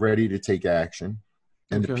people who are ready to take action,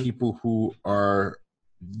 and the people who are,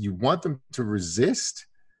 you want them to resist,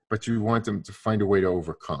 but you want them to find a way to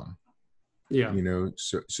overcome. Yeah.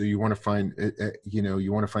 So you want to find,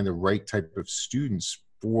 you want to find the right type of students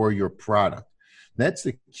for your product. That's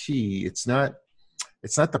the key. It's not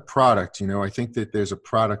the product. I think that there's a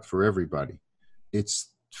product for everybody.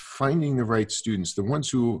 It's finding the right students, the ones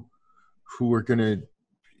who are going to,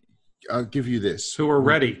 I'll give you this. Who are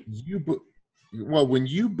ready. well, when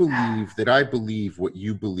you believe that I believe what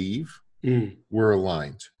you believe, we're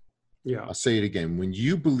aligned. Yeah. I'll say it again. When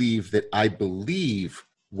you believe that I believe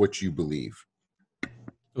what you believe,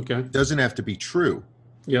 Okay. it doesn't have to be true.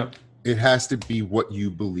 Yep. It has to be what you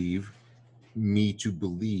believe me to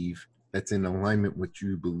believe that's in alignment with what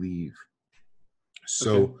you believe.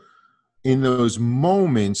 So in those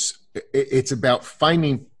moments, it's about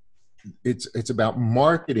finding, it's about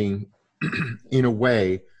marketing in a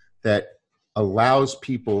way that allows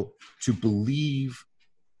people to believe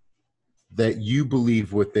that you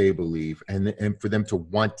believe what they believe, and for them to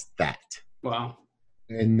want that. Wow.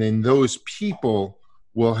 And then those people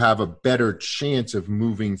will have a better chance of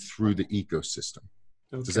moving through the ecosystem.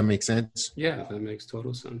 Okay. Does that make sense? Yeah, that makes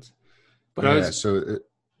total sense. But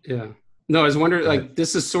No, I was wondering, like,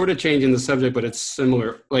 this is sort of changing the subject, but it's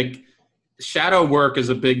similar. Like, shadow work is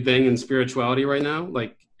a big thing in spirituality right now.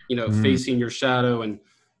 Like, facing your shadow and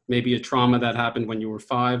maybe a trauma that happened when you were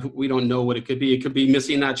 5. We don't know what it could be. It could be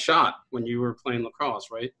missing that shot when you were playing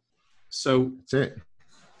lacrosse, right? So that's it.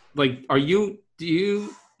 Like,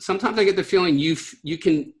 sometimes I get the feeling you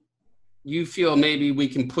feel maybe we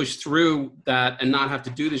can push through that and not have to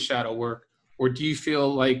do the shadow work, or do you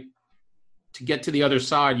feel like to get to the other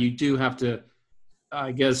side, you do have to,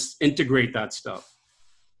 I guess, integrate that stuff?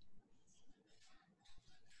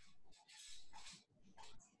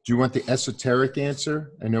 Do you want the esoteric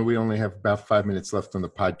answer? I know we only have about 5 minutes left on the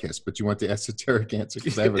podcast, but do you want the esoteric answer?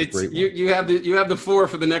 Because I have a great one. You have the floor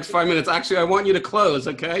for the next 5 minutes. Actually, I want you to close,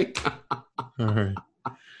 okay? All right.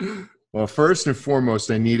 Well, first and foremost,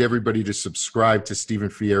 I need everybody to subscribe to Stephen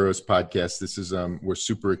Fierro's podcast. This is we're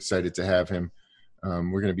super excited to have him.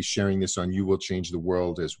 We're going to be sharing this on You Will Change the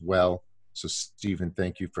World as well. So, Stephen,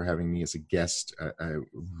 thank you for having me as a guest. I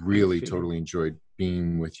really totally enjoyed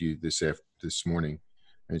being with you this morning.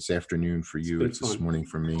 It's afternoon for you. It's this morning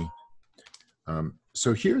for me.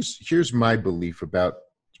 So here's my belief about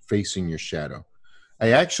facing your shadow.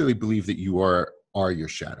 I actually believe that you are your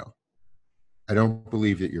shadow. I don't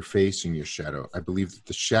believe that you're facing your shadow. I believe that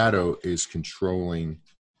the shadow is controlling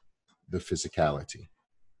the physicality.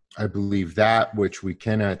 I believe that which we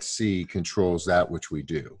cannot see controls that which we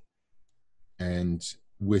do. And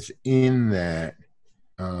within that,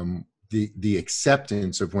 the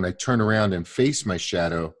acceptance of when I turn around and face my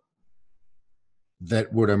shadow,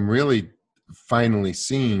 that what I'm really finally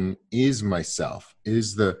seeing is myself,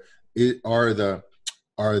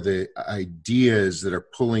 are the ideas that are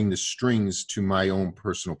pulling the strings to my own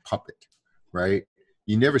personal puppet, right?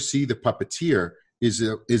 You never see the puppeteer. Is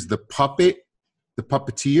the puppet the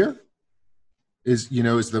puppeteer? Is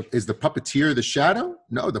the puppeteer the shadow?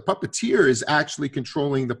 No, the puppeteer is actually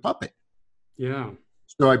controlling the puppet. Yeah.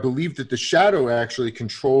 So I believe that the shadow actually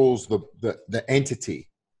controls the entity.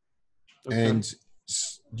 Okay. And,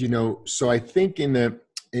 so I think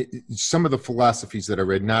some of the philosophies that I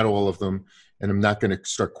read, not all of them, and I'm not going to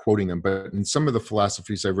start quoting them, but in some of the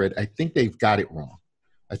philosophies I read, I think they've got it wrong.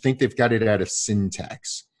 I think they've got it out of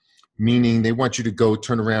syntax, meaning they want you to go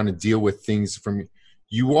turn around and deal with things from,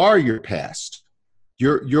 you are your past.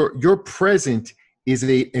 Your present is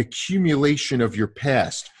an accumulation of your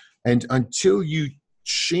past. And until you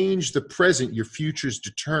change the present, your future is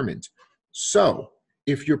determined. So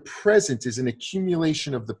if your present is an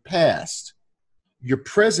accumulation of the past, your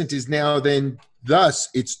present is now then, thus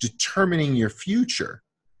it's determining your future.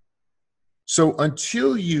 So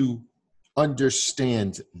until you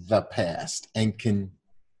understand the past and can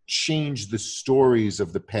change the stories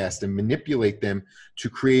of the past and manipulate them to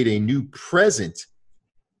create a new present,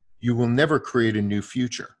 you will never create a new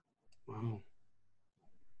future. Wow.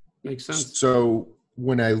 Makes sense. So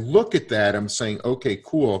when I look at that, I'm saying, okay,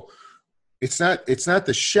 cool. It's not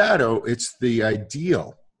the shadow, it's the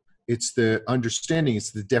ideal. It's the understanding,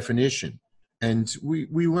 it's the definition. And we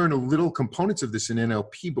learn a little components of this in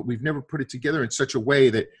NLP, but we've never put it together in such a way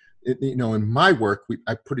that, in my work,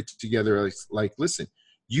 I put it together like, listen,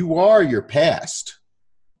 you are your past,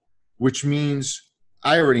 which means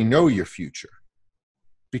I already know your future.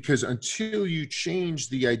 Because until you change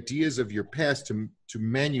the ideas of your past to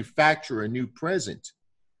manufacture a new present,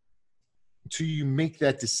 until you make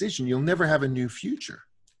that decision, you'll never have a new future.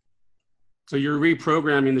 So you're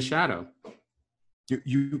reprogramming the shadow.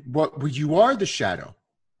 You are the shadow.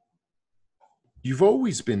 You've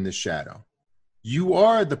always been the shadow. You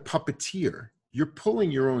are the puppeteer. You're pulling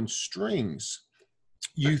your own strings.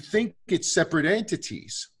 You think it's separate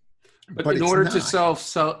entities, but in order to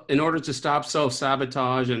stop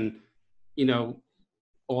self-sabotage and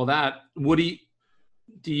all that, what do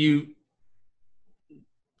you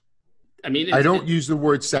I mean, I don't use the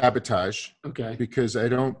word sabotage okay. because I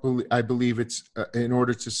don't believe, I believe it's in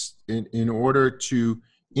order to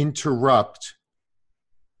interrupt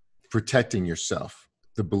protecting yourself,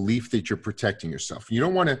 the belief that you're protecting yourself. You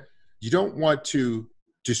don't want to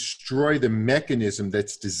destroy the mechanism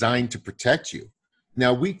that's designed to protect you.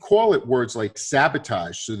 Now, we call it words like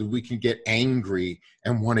sabotage so that we can get angry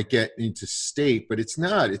and want to get into state, but it's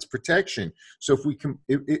not, it's protection. So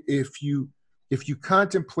if you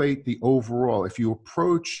contemplate the overall, if you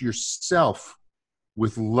approach yourself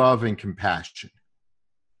with love and compassion,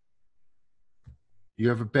 you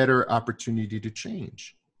have a better opportunity to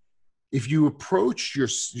change. If you approach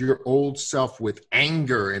your old self with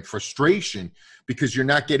anger and frustration because you're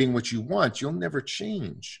not getting what you want, you'll never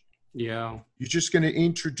change. Yeah. You're just going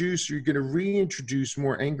to reintroduce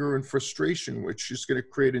more anger and frustration, which is going to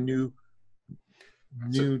create a new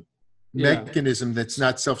mechanism that's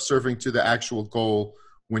not self-serving to the actual goal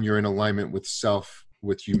when you're in alignment with self,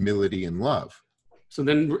 with humility and love. So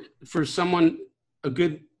then for someone, a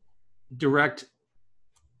good direct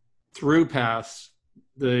through path,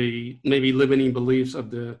 the maybe limiting beliefs of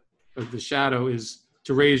the shadow is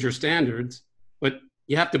to raise your standards, but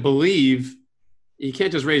you have to believe. You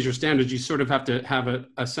can't just raise your standards. You sort of have to have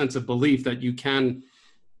a sense of belief that you can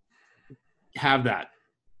have that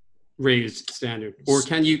raised standard, or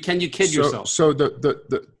can you kid yourself? So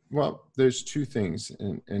well, there's two things,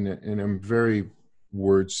 and I'm very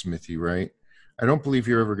wordsmithy, right? I don't believe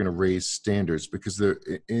you're ever going to raise standards because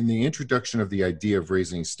in the introduction of the idea of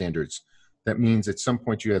raising standards, that means at some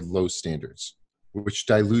point you had low standards, which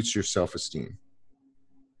dilutes your self-esteem.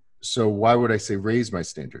 So why would I say raise my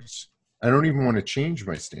standards? I don't even want to change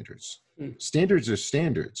my standards. Standards are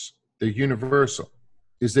standards. They're universal.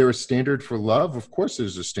 Is there a standard for love? Of course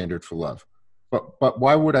there's a standard for love. But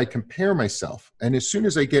why would I compare myself? And as soon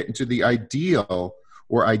as I get into the ideal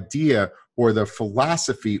or idea or the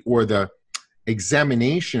philosophy or the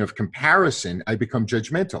examination of comparison, I become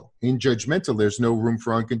judgmental. In judgmental, there's no room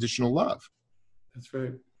for unconditional love. That's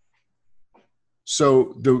right.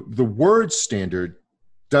 So the word standard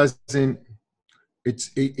doesn't,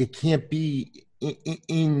 it can't be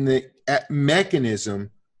in the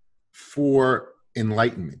mechanism for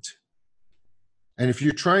enlightenment. And if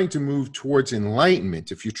you're trying to move towards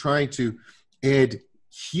enlightenment, if you're trying to add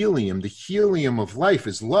helium, the helium of life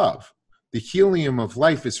is love. The helium of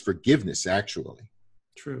life is forgiveness, actually.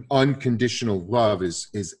 True. Unconditional love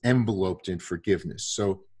is enveloped in forgiveness.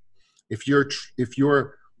 So if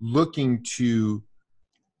you're looking to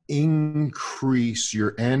increase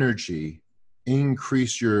your energy,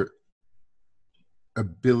 increase your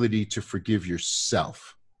ability to forgive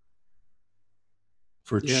yourself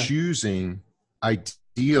for choosing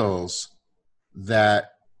ideals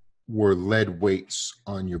that were lead weights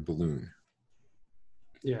on your balloon.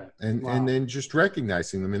 Yeah. And then just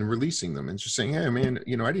recognizing them and releasing them and just saying, hey man,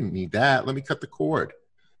 I didn't need that. Let me cut the cord.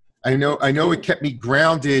 I know it kept me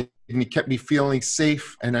grounded and it kept me feeling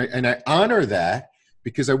safe. And I honor that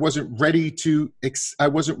because I wasn't ready to excel. I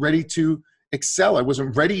wasn't ready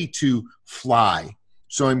to fly.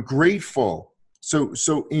 So I'm grateful.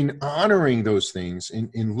 So in honoring those things,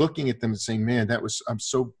 in looking at them and saying, man, I'm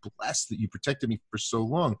so blessed that you protected me for so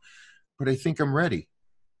long, but I think I'm ready.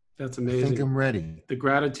 That's amazing. I think I'm ready. The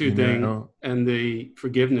gratitude thing and the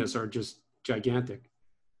forgiveness are just gigantic.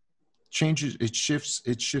 Changes, it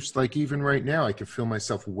shifts like even right now, I can feel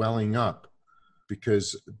myself welling up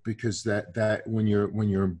because that when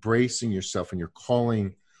you're embracing yourself and you're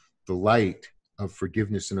calling the light of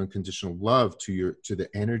forgiveness and unconditional love to the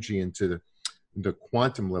energy and to the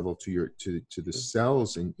quantum level to the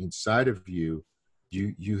cells inside of you,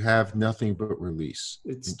 you have nothing but release.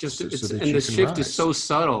 It's just and the shift is so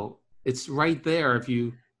subtle. It's right there if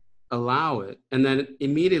you allow it, and then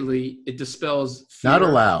immediately it dispels fear.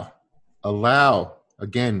 Not allow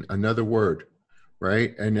again, another word,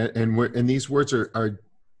 right? And these words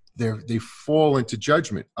they fall into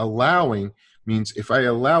judgment. Allowing means if I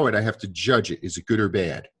allow it, I have to judge it. Is it good or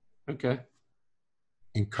bad? Okay.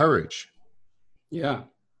 Encourage. Yeah.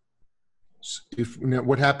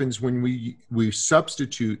 What happens when we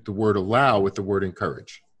substitute the word allow with the word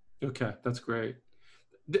encourage? Okay, that's great.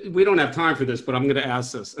 We don't have time for this, but I'm going to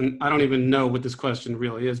ask this, and I don't even know what this question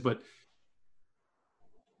really is, but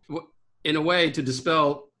in a way, to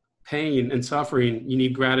dispel pain and suffering, you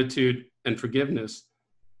need gratitude and forgiveness.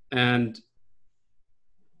 And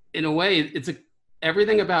in a way,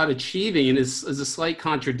 everything about achieving is a slight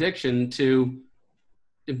contradiction to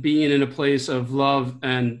being in a place of love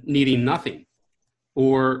and needing nothing,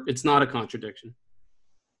 or it's not a contradiction.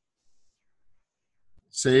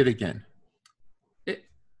 Say it again.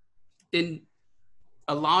 In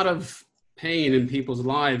a lot of pain in people's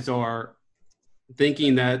lives are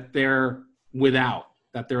thinking that they're without,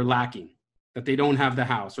 that they're lacking, that they don't have the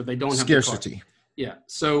house or they don't have the car. Scarcity. Yeah.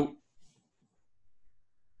 So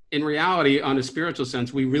in reality, on a spiritual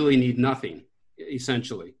sense, we really need nothing,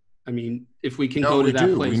 essentially. I mean, if we can go to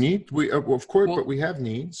that place. Of course, but we have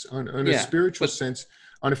needs on a spiritual sense.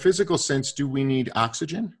 On a physical sense, do we need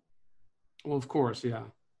oxygen? Well, of course, yeah.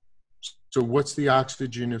 So what's the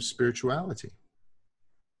oxygen of spirituality?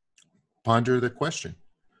 Ponder the question.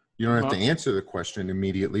 You don't have to answer the question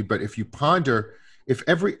immediately, but if you ponder, if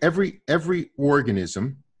every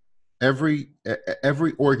organism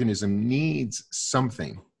needs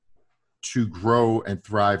something to grow and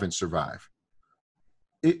thrive and survive.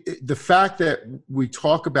 The fact that we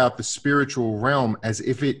talk about the spiritual realm as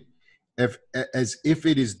if it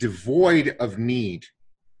is devoid of need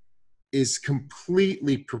is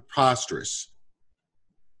completely preposterous.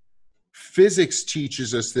 Physics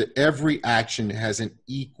teaches us that every action has an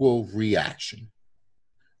equal reaction.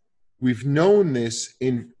 We've known this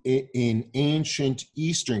in ancient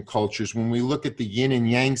Eastern cultures when we look at the yin and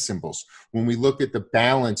yang symbols, when we look at the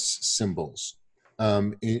balance symbols,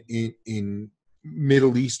 in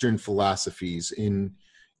Middle Eastern philosophies, in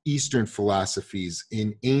Eastern philosophies,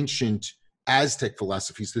 in ancient Aztec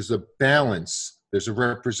philosophies. There's a balance, there's a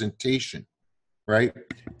representation, right?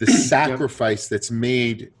 The sacrifice that's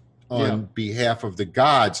made on behalf of the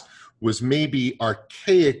gods was maybe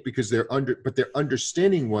archaic because but their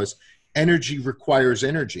understanding was energy requires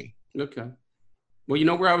energy. Okay. Well, you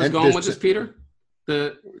know where I was going with this, Peter?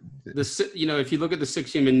 If you look at the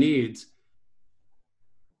 6 human needs,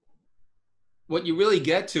 what you really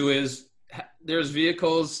get to is there's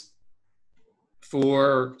vehicles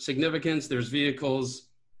for significance, there's vehicles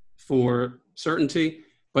for certainty,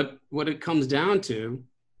 but what it comes down to,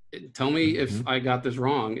 tell me if I got this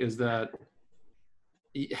wrong, is that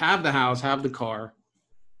you have the house, have the car,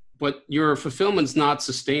 but your fulfillment's not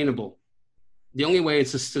sustainable. The only way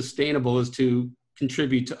it's sustainable is to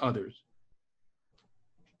contribute to others.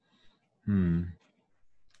 And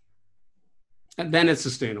then it's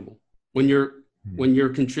sustainable when you're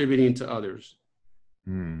contributing to others.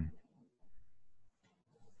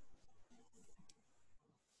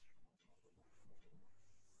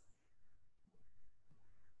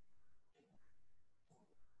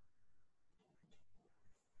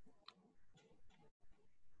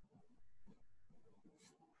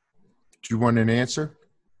 Do you want an answer?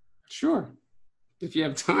 Sure. If you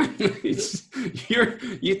have time.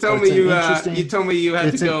 You told me you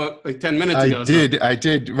had to go like 10 minutes ago. I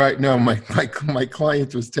did. Right. No, my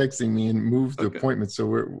client was texting me and moved the appointment. So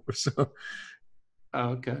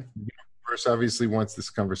okay. Universe obviously wants this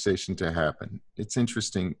conversation to happen. It's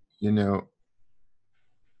interesting.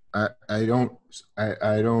 I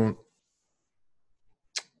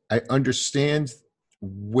understand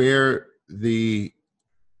where the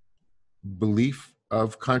belief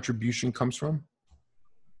of contribution comes from.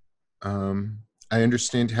 I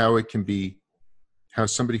understand how it can be, how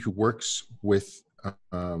somebody who works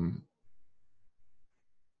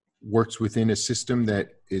within a system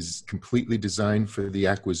that is completely designed for the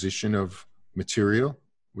acquisition of material,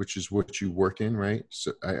 which is what you work in, right?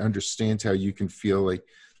 So I understand how you can feel like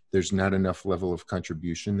there's not enough level of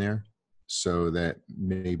contribution there, so that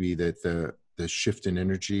maybe that the shift in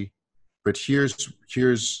energy. But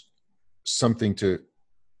here's something to,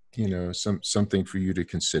 something for you to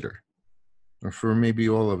consider, or for maybe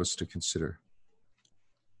all of us to consider.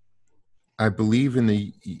 I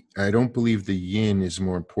don't believe the yin is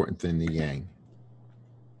more important than the yang.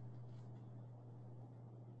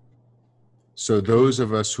 So those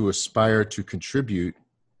of us who aspire to contribute,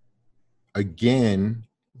 again,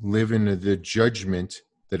 live in the judgment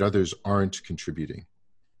that others aren't contributing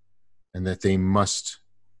and that they must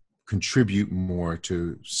contribute more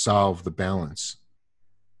to solve the balance.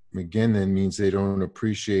 Again, that means they don't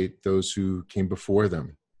appreciate those who came before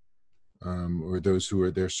them, or those who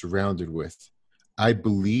they're surrounded with. I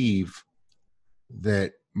believe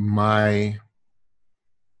that my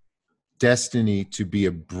destiny to be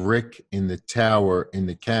a brick in the tower in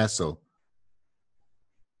the castle,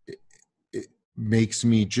 it makes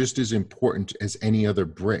me just as important as any other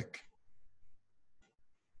brick.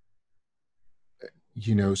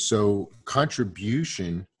 So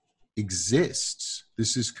contribution exists.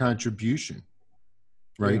 This is contribution.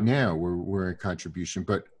 Right now, we're in contribution,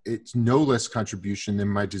 but it's no less contribution than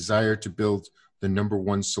my desire to build the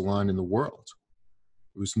 #1 salon in the world.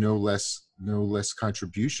 It was no less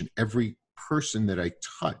contribution. Every person that I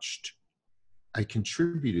touched, I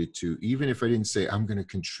contributed to, even if I didn't say I'm going to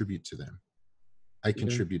contribute to them. I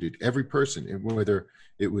contributed. Every person, whether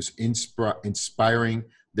it was inspiring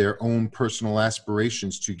their own personal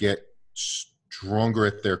aspirations to get stronger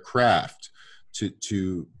at their craft,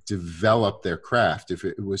 to develop their craft. If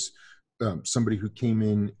it was somebody who came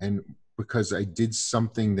in and because I did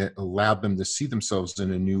something that allowed them to see themselves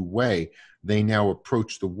in a new way, they now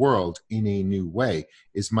approach the world in a new way.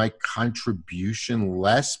 Is my contribution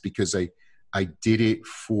less because I did it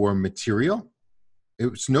for material?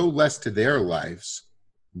 It was no less to their lives.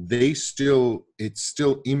 It still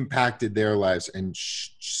impacted their lives and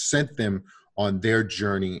sent them on their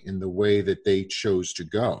journey in the way that they chose to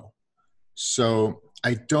go. So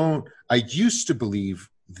I used to believe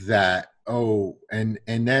that, and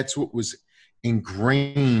that's what was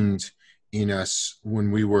ingrained in us when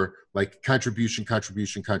we were like contribution.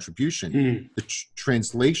 The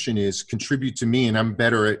translation is contribute to me and I'm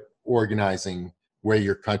better at organizing where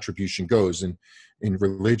your contribution goes. And in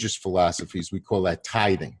religious philosophies, we call that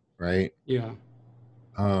tithing, right? Yeah.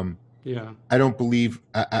 I don't believe,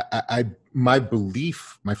 my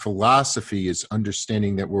belief, my philosophy is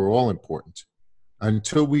understanding that we're all important.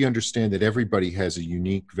 Until we understand that everybody has a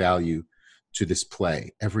unique value to this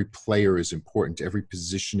play. Every player is important. Every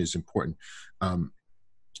position is important.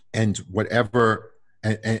 And whatever,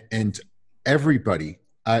 and everybody,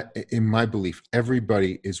 in my belief,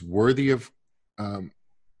 everybody is worthy of,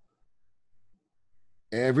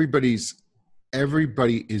 everybody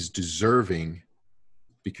is deserving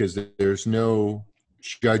because there's no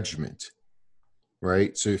judgment,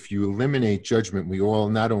 right? So if you eliminate judgment, we all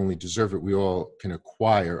not only deserve it, we all can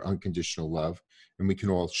acquire unconditional love, and we can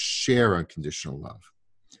all share unconditional love.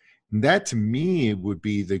 And that to me would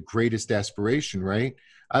be the greatest aspiration, right?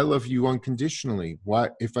 I love you unconditionally. Why?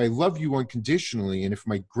 If I love you unconditionally, and if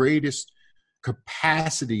my greatest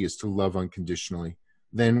capacity is to love unconditionally,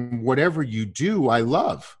 then whatever you do, I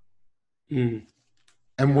love.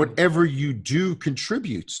 And whatever you do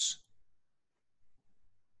contributes.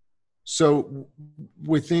 So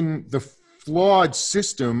within the flawed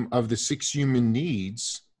system of the 6 human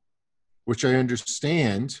needs, which I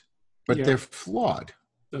understand, but they're flawed.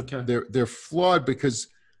 Okay. They're flawed because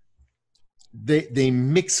they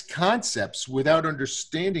mix concepts without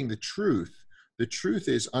understanding the truth. The truth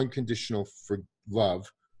is unconditional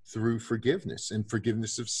love through forgiveness and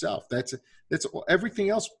forgiveness of self. That's everything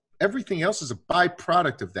else. Everything else is a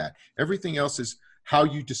byproduct of that. Everything else is how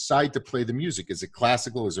you decide to play the music. Is it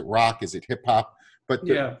classical? Is it rock? Is it hip hop? But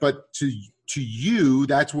to you,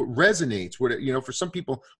 that's what resonates. What, for some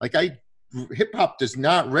people, like hip hop does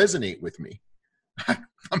not resonate with me.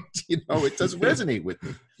 It doesn't resonate with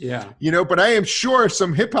me. Yeah. But I am sure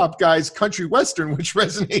some hip hop guys, country western, which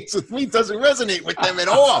resonates with me, doesn't resonate with them at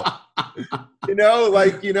all.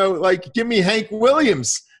 Like give me Hank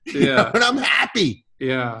Williams. And I'm happy.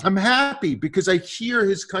 Yeah. I'm happy because I hear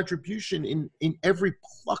his contribution in every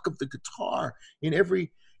pluck of the guitar, in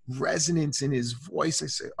every resonance in his voice. I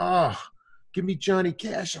say, give me Johnny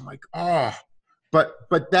Cash. I'm like,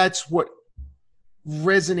 but that's what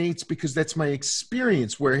resonates because that's my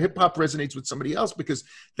experience, where hip hop resonates with somebody else because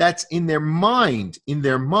that's in their mind. In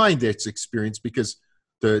their mind, that's experience because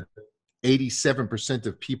the 87%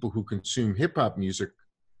 of people who consume hip hop music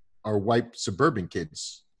are white suburban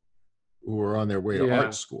kids who are on their way to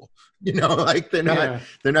art school. Like they're not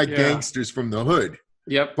gangsters from the hood.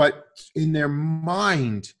 Yep. But in their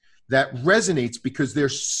mind, that resonates because they're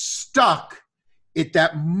stuck at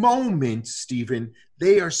that moment, Stephen.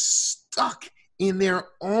 They are stuck in their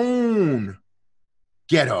own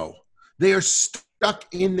ghetto. They are stuck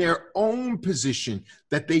in their own position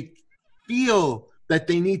that they feel that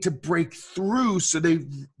they need to break through. So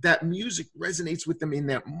that music resonates with them in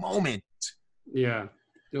that moment. Yeah.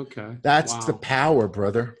 Okay. That's the power,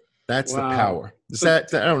 brother. That's the power. I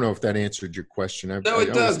don't know if that answered your question. No,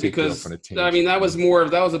 it does, because that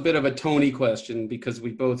was a bit of a Tony question because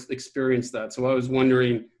we both experienced that. So I was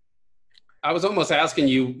wondering, I was almost asking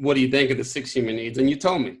you, what do you think of the 6 human needs? And you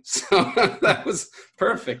told me. So that was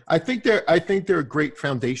perfect. I think they're a great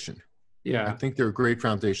foundation. Yeah. I think they're a great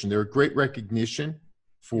foundation. They're a great recognition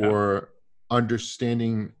for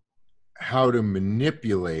understanding how to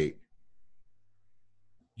manipulate,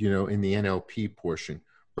 in the NLP portion.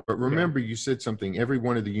 But remember, you said something, every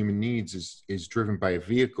one of the human needs is driven by a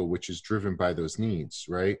vehicle, which is driven by those needs,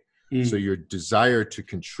 right? So your desire to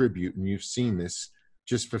contribute, and you've seen this,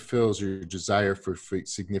 just fulfills your desire for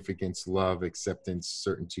significance, love, acceptance,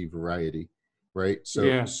 certainty, variety, right?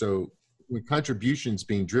 So when contribution's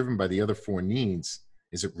being driven by the other 4 needs,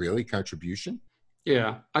 is it really contribution?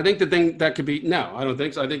 Yeah. I think the thing that could be, no, I don't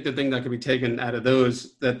think so. I think the thing that could be taken out of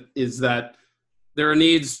those is that there are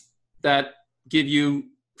needs that give you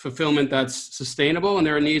fulfillment that's sustainable, and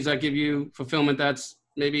there are needs that give you fulfillment that's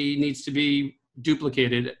maybe needs to be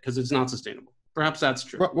duplicated because it's not sustainable. Perhaps that's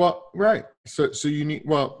true. Well, right. So you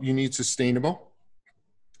need sustainable,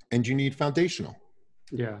 and you need foundational.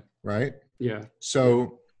 Yeah. Right. Yeah.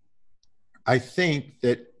 So I think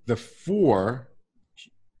that the four,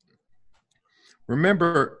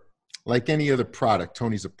 remember, like any other product,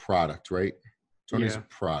 Tony's a product, right? Tony's a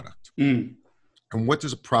product. Mm. And what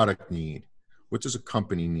does a product need? What does a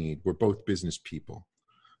company need? We're both business people.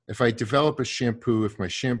 If I develop a shampoo, if my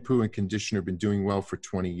shampoo and conditioner have been doing well for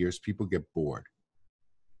 20 years, people get bored.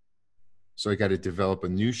 So I got to develop a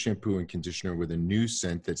new shampoo and conditioner with a new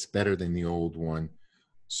scent that's better than the old one,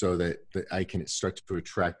 so that I can start to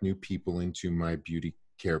attract new people into my beauty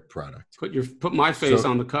care product. Put my face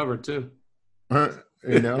on the cover too.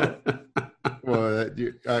 You know, well,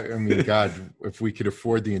 I mean, God, if we could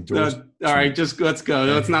afford the endorsement. All right, let's go.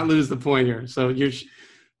 Let's not lose the point here. So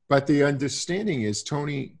but the understanding is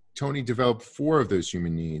Tony developed four of those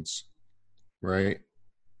human needs, right?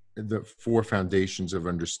 The four foundations of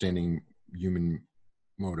understanding human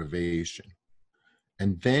motivation.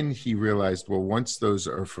 And then he realized, well, once those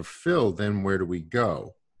are fulfilled, then where do we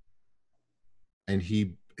go? And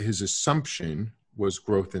his assumption was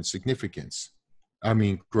growth and significance. I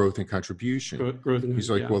mean, growth and contribution. He's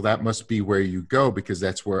like, well, that must be where you go, because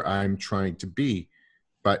that's where I'm trying to be.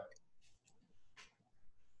 But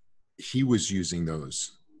he was using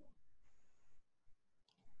those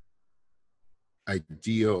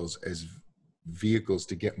ideals as vehicles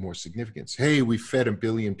to get more significance. Hey, we fed 1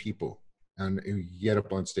 billion people, and you get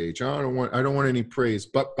up on stage. Oh, I don't want any praise.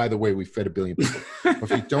 But by the way, we fed 1 billion people.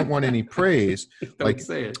 If you don't want any praise,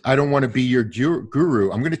 say it. I don't want to be your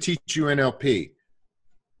guru. I'm going to teach you NLP.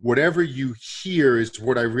 Whatever you hear is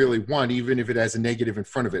what I really want, even if it has a negative in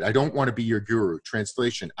front of it. I don't want to be your guru.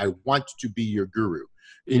 Translation, I want to be your guru.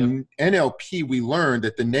 In NLP, we learned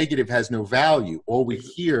that the negative has no value. All we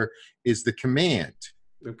hear is the command.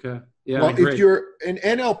 Okay. Yeah. Well, if you're an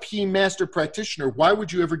NLP master practitioner, why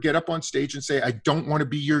would you ever get up on stage and say, I don't want to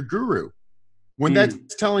be your guru? When that's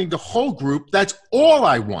telling the whole group, that's all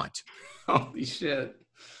I want. Holy shit.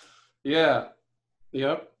 Yeah.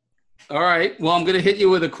 Yep. All right. Well, I'm going to hit you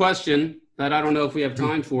with a question that I don't know if we have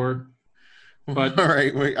time for. But all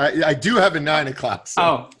right. I do have a 9 o'clock.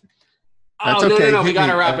 So. That's okay. No. We got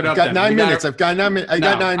to wrap it up. I've got 9 minutes. I've got 9 minutes. I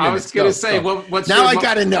got 9 minutes. I was going to say, what's now I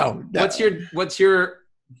got to know.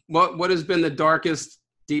 What has been the darkest,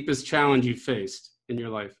 deepest challenge you faced in your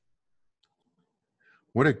life?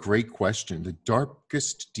 What a great question. The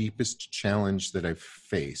darkest, deepest challenge that I've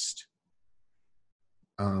faced.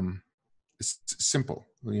 It's simple.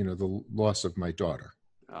 You know, the loss of my daughter.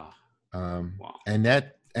 Wow.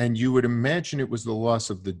 And you would imagine it was the loss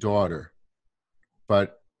of the daughter,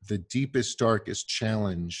 but the deepest, darkest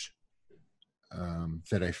challenge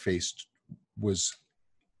that I faced was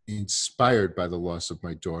inspired by the loss of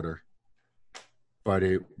my daughter, but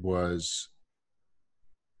it was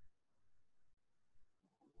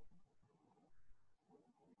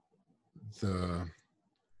the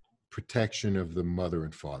protection of the mother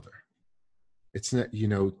and father. It's not,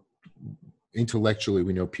 intellectually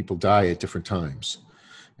we know people die at different times,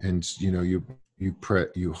 and you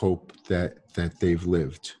hope that they've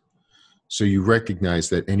lived. So you recognize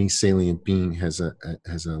that any salient being has a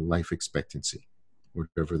life expectancy,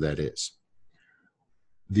 whatever that is.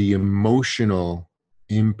 The emotional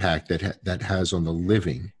impact that has on the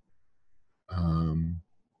living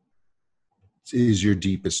is your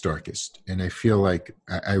deepest, darkest. And I feel like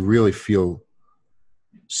I really feel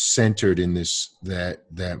centered in this,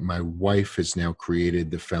 that my wife has now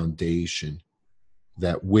created the foundation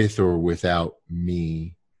that with or without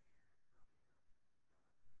me,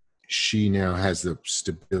 she now has the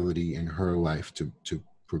stability in her life to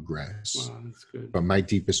progress. Wow, that's good. But my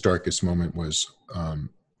deepest, darkest moment was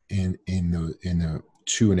in the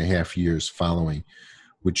 2.5 years following.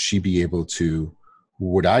 Would I be able to?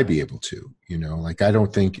 I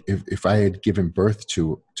don't think if I had given birth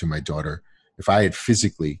to my daughter, if I had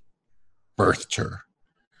physically birthed her,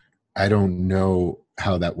 I don't know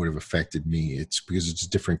how that would have affected me. It's because it's a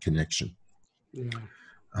different connection. Yeah.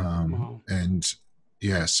 Wow. And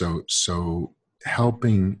yeah, so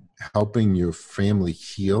helping your family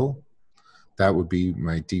heal, that would be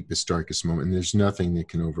my deepest, darkest moment. And there's nothing that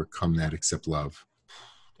can overcome that except love.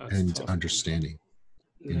 That's and tough, understanding,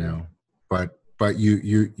 but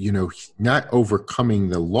you not overcoming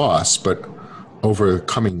the loss, but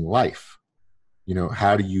overcoming life.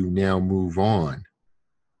 How do you now move on?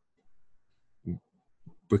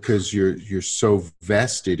 Because you're so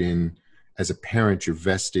vested in, as a parent, you're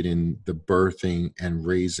vested in the birthing and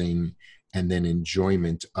raising and then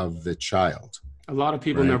enjoyment of the child. A lot of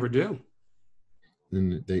people Right. never do.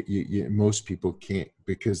 And most people can't,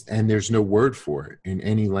 because, and there's no word for it in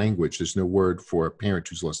any language. There's no word for a parent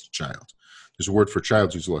who's lost a child. There's a word for a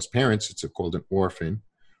child who's lost parents. It's called an orphan,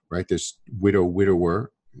 right? There's widow,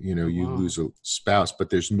 widower, you Wow. lose a spouse, but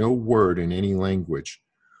there's no word in any language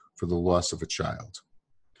for the loss of a child.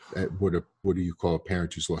 What do you call a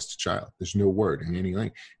parent who's lost a child? There's no word in any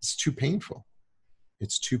language. It's too painful.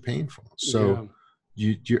 It's too painful. So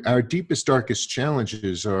our deepest, darkest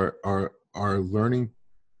challenges are learning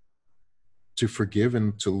to forgive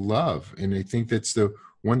and to love. And I think that's the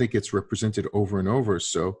one that gets represented over and over.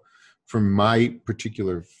 So from my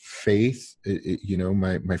particular faith,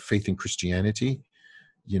 my faith in Christianity,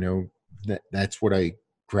 that's what I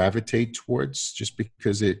gravitate towards, just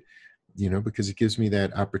because it gives me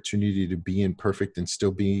that opportunity to be imperfect and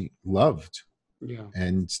still be loved. Yeah.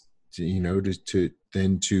 And to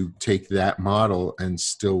take that model and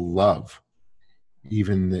still love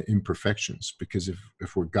even the imperfections, because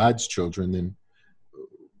if we're God's children, then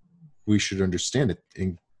we should understand it.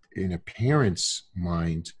 In a parent's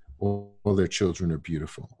mind, all their children are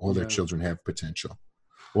beautiful. All their children have potential.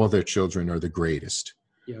 All their children are the greatest.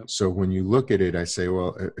 Yeah. So when you look at it, I say,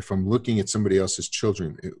 well, if I'm looking at somebody else's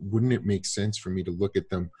children, wouldn't it make sense for me to look at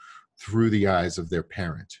them through the eyes of their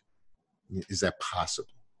parent? Is that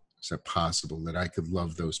possible? Is that possible that I could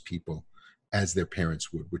love those people as their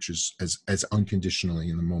parents would, which is as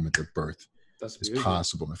unconditionally in the moment of birth as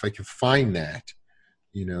possible? If I could find that,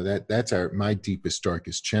 that's my deepest,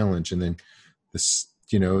 darkest challenge. And then this,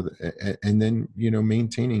 maintaining,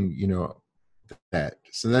 that.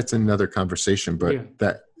 So that's another conversation,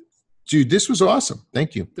 but dude, this was awesome.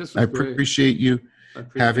 Thank you. I appreciate you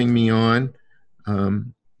having me on.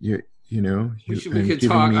 We could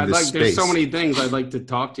talk. There's so many things I'd like to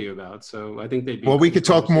talk to you about. So I think they'd be. Well, we could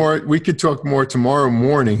talk more. We could talk more tomorrow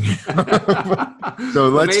morning. So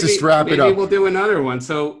let's just wrap it up. Maybe we'll do another one.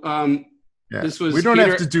 So this was. We don't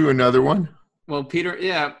have to do another one. Well, Peter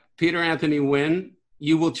Anthony Wynn.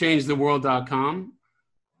 YouWillChangeTheWorld.com.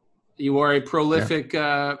 You are a prolific.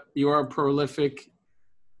 You are a prolific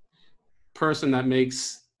person that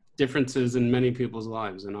makes differences in many people's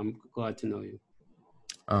lives, and I'm glad to know you.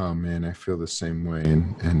 Oh man, I feel the same way,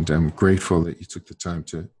 and I'm grateful that you took the time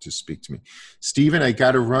to speak to me. Stephen, I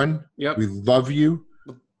got to run. Yep. We love you.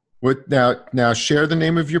 What now? Share the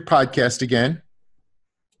name of your podcast again.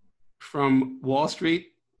 From Wall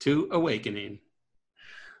Street to Awakening.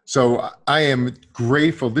 So I am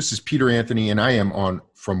grateful. This is Peter Anthony, and I am on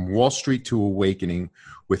From Wall Street to Awakening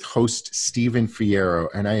with host Stephen Fierro,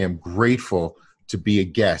 and I am grateful to be a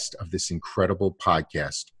guest of this incredible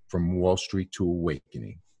podcast, From Wall Street to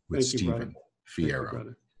Awakening with Stephen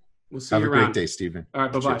Fierro. We'll see you around. Have a great day, Stephen. All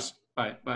right, bye-bye. Bye.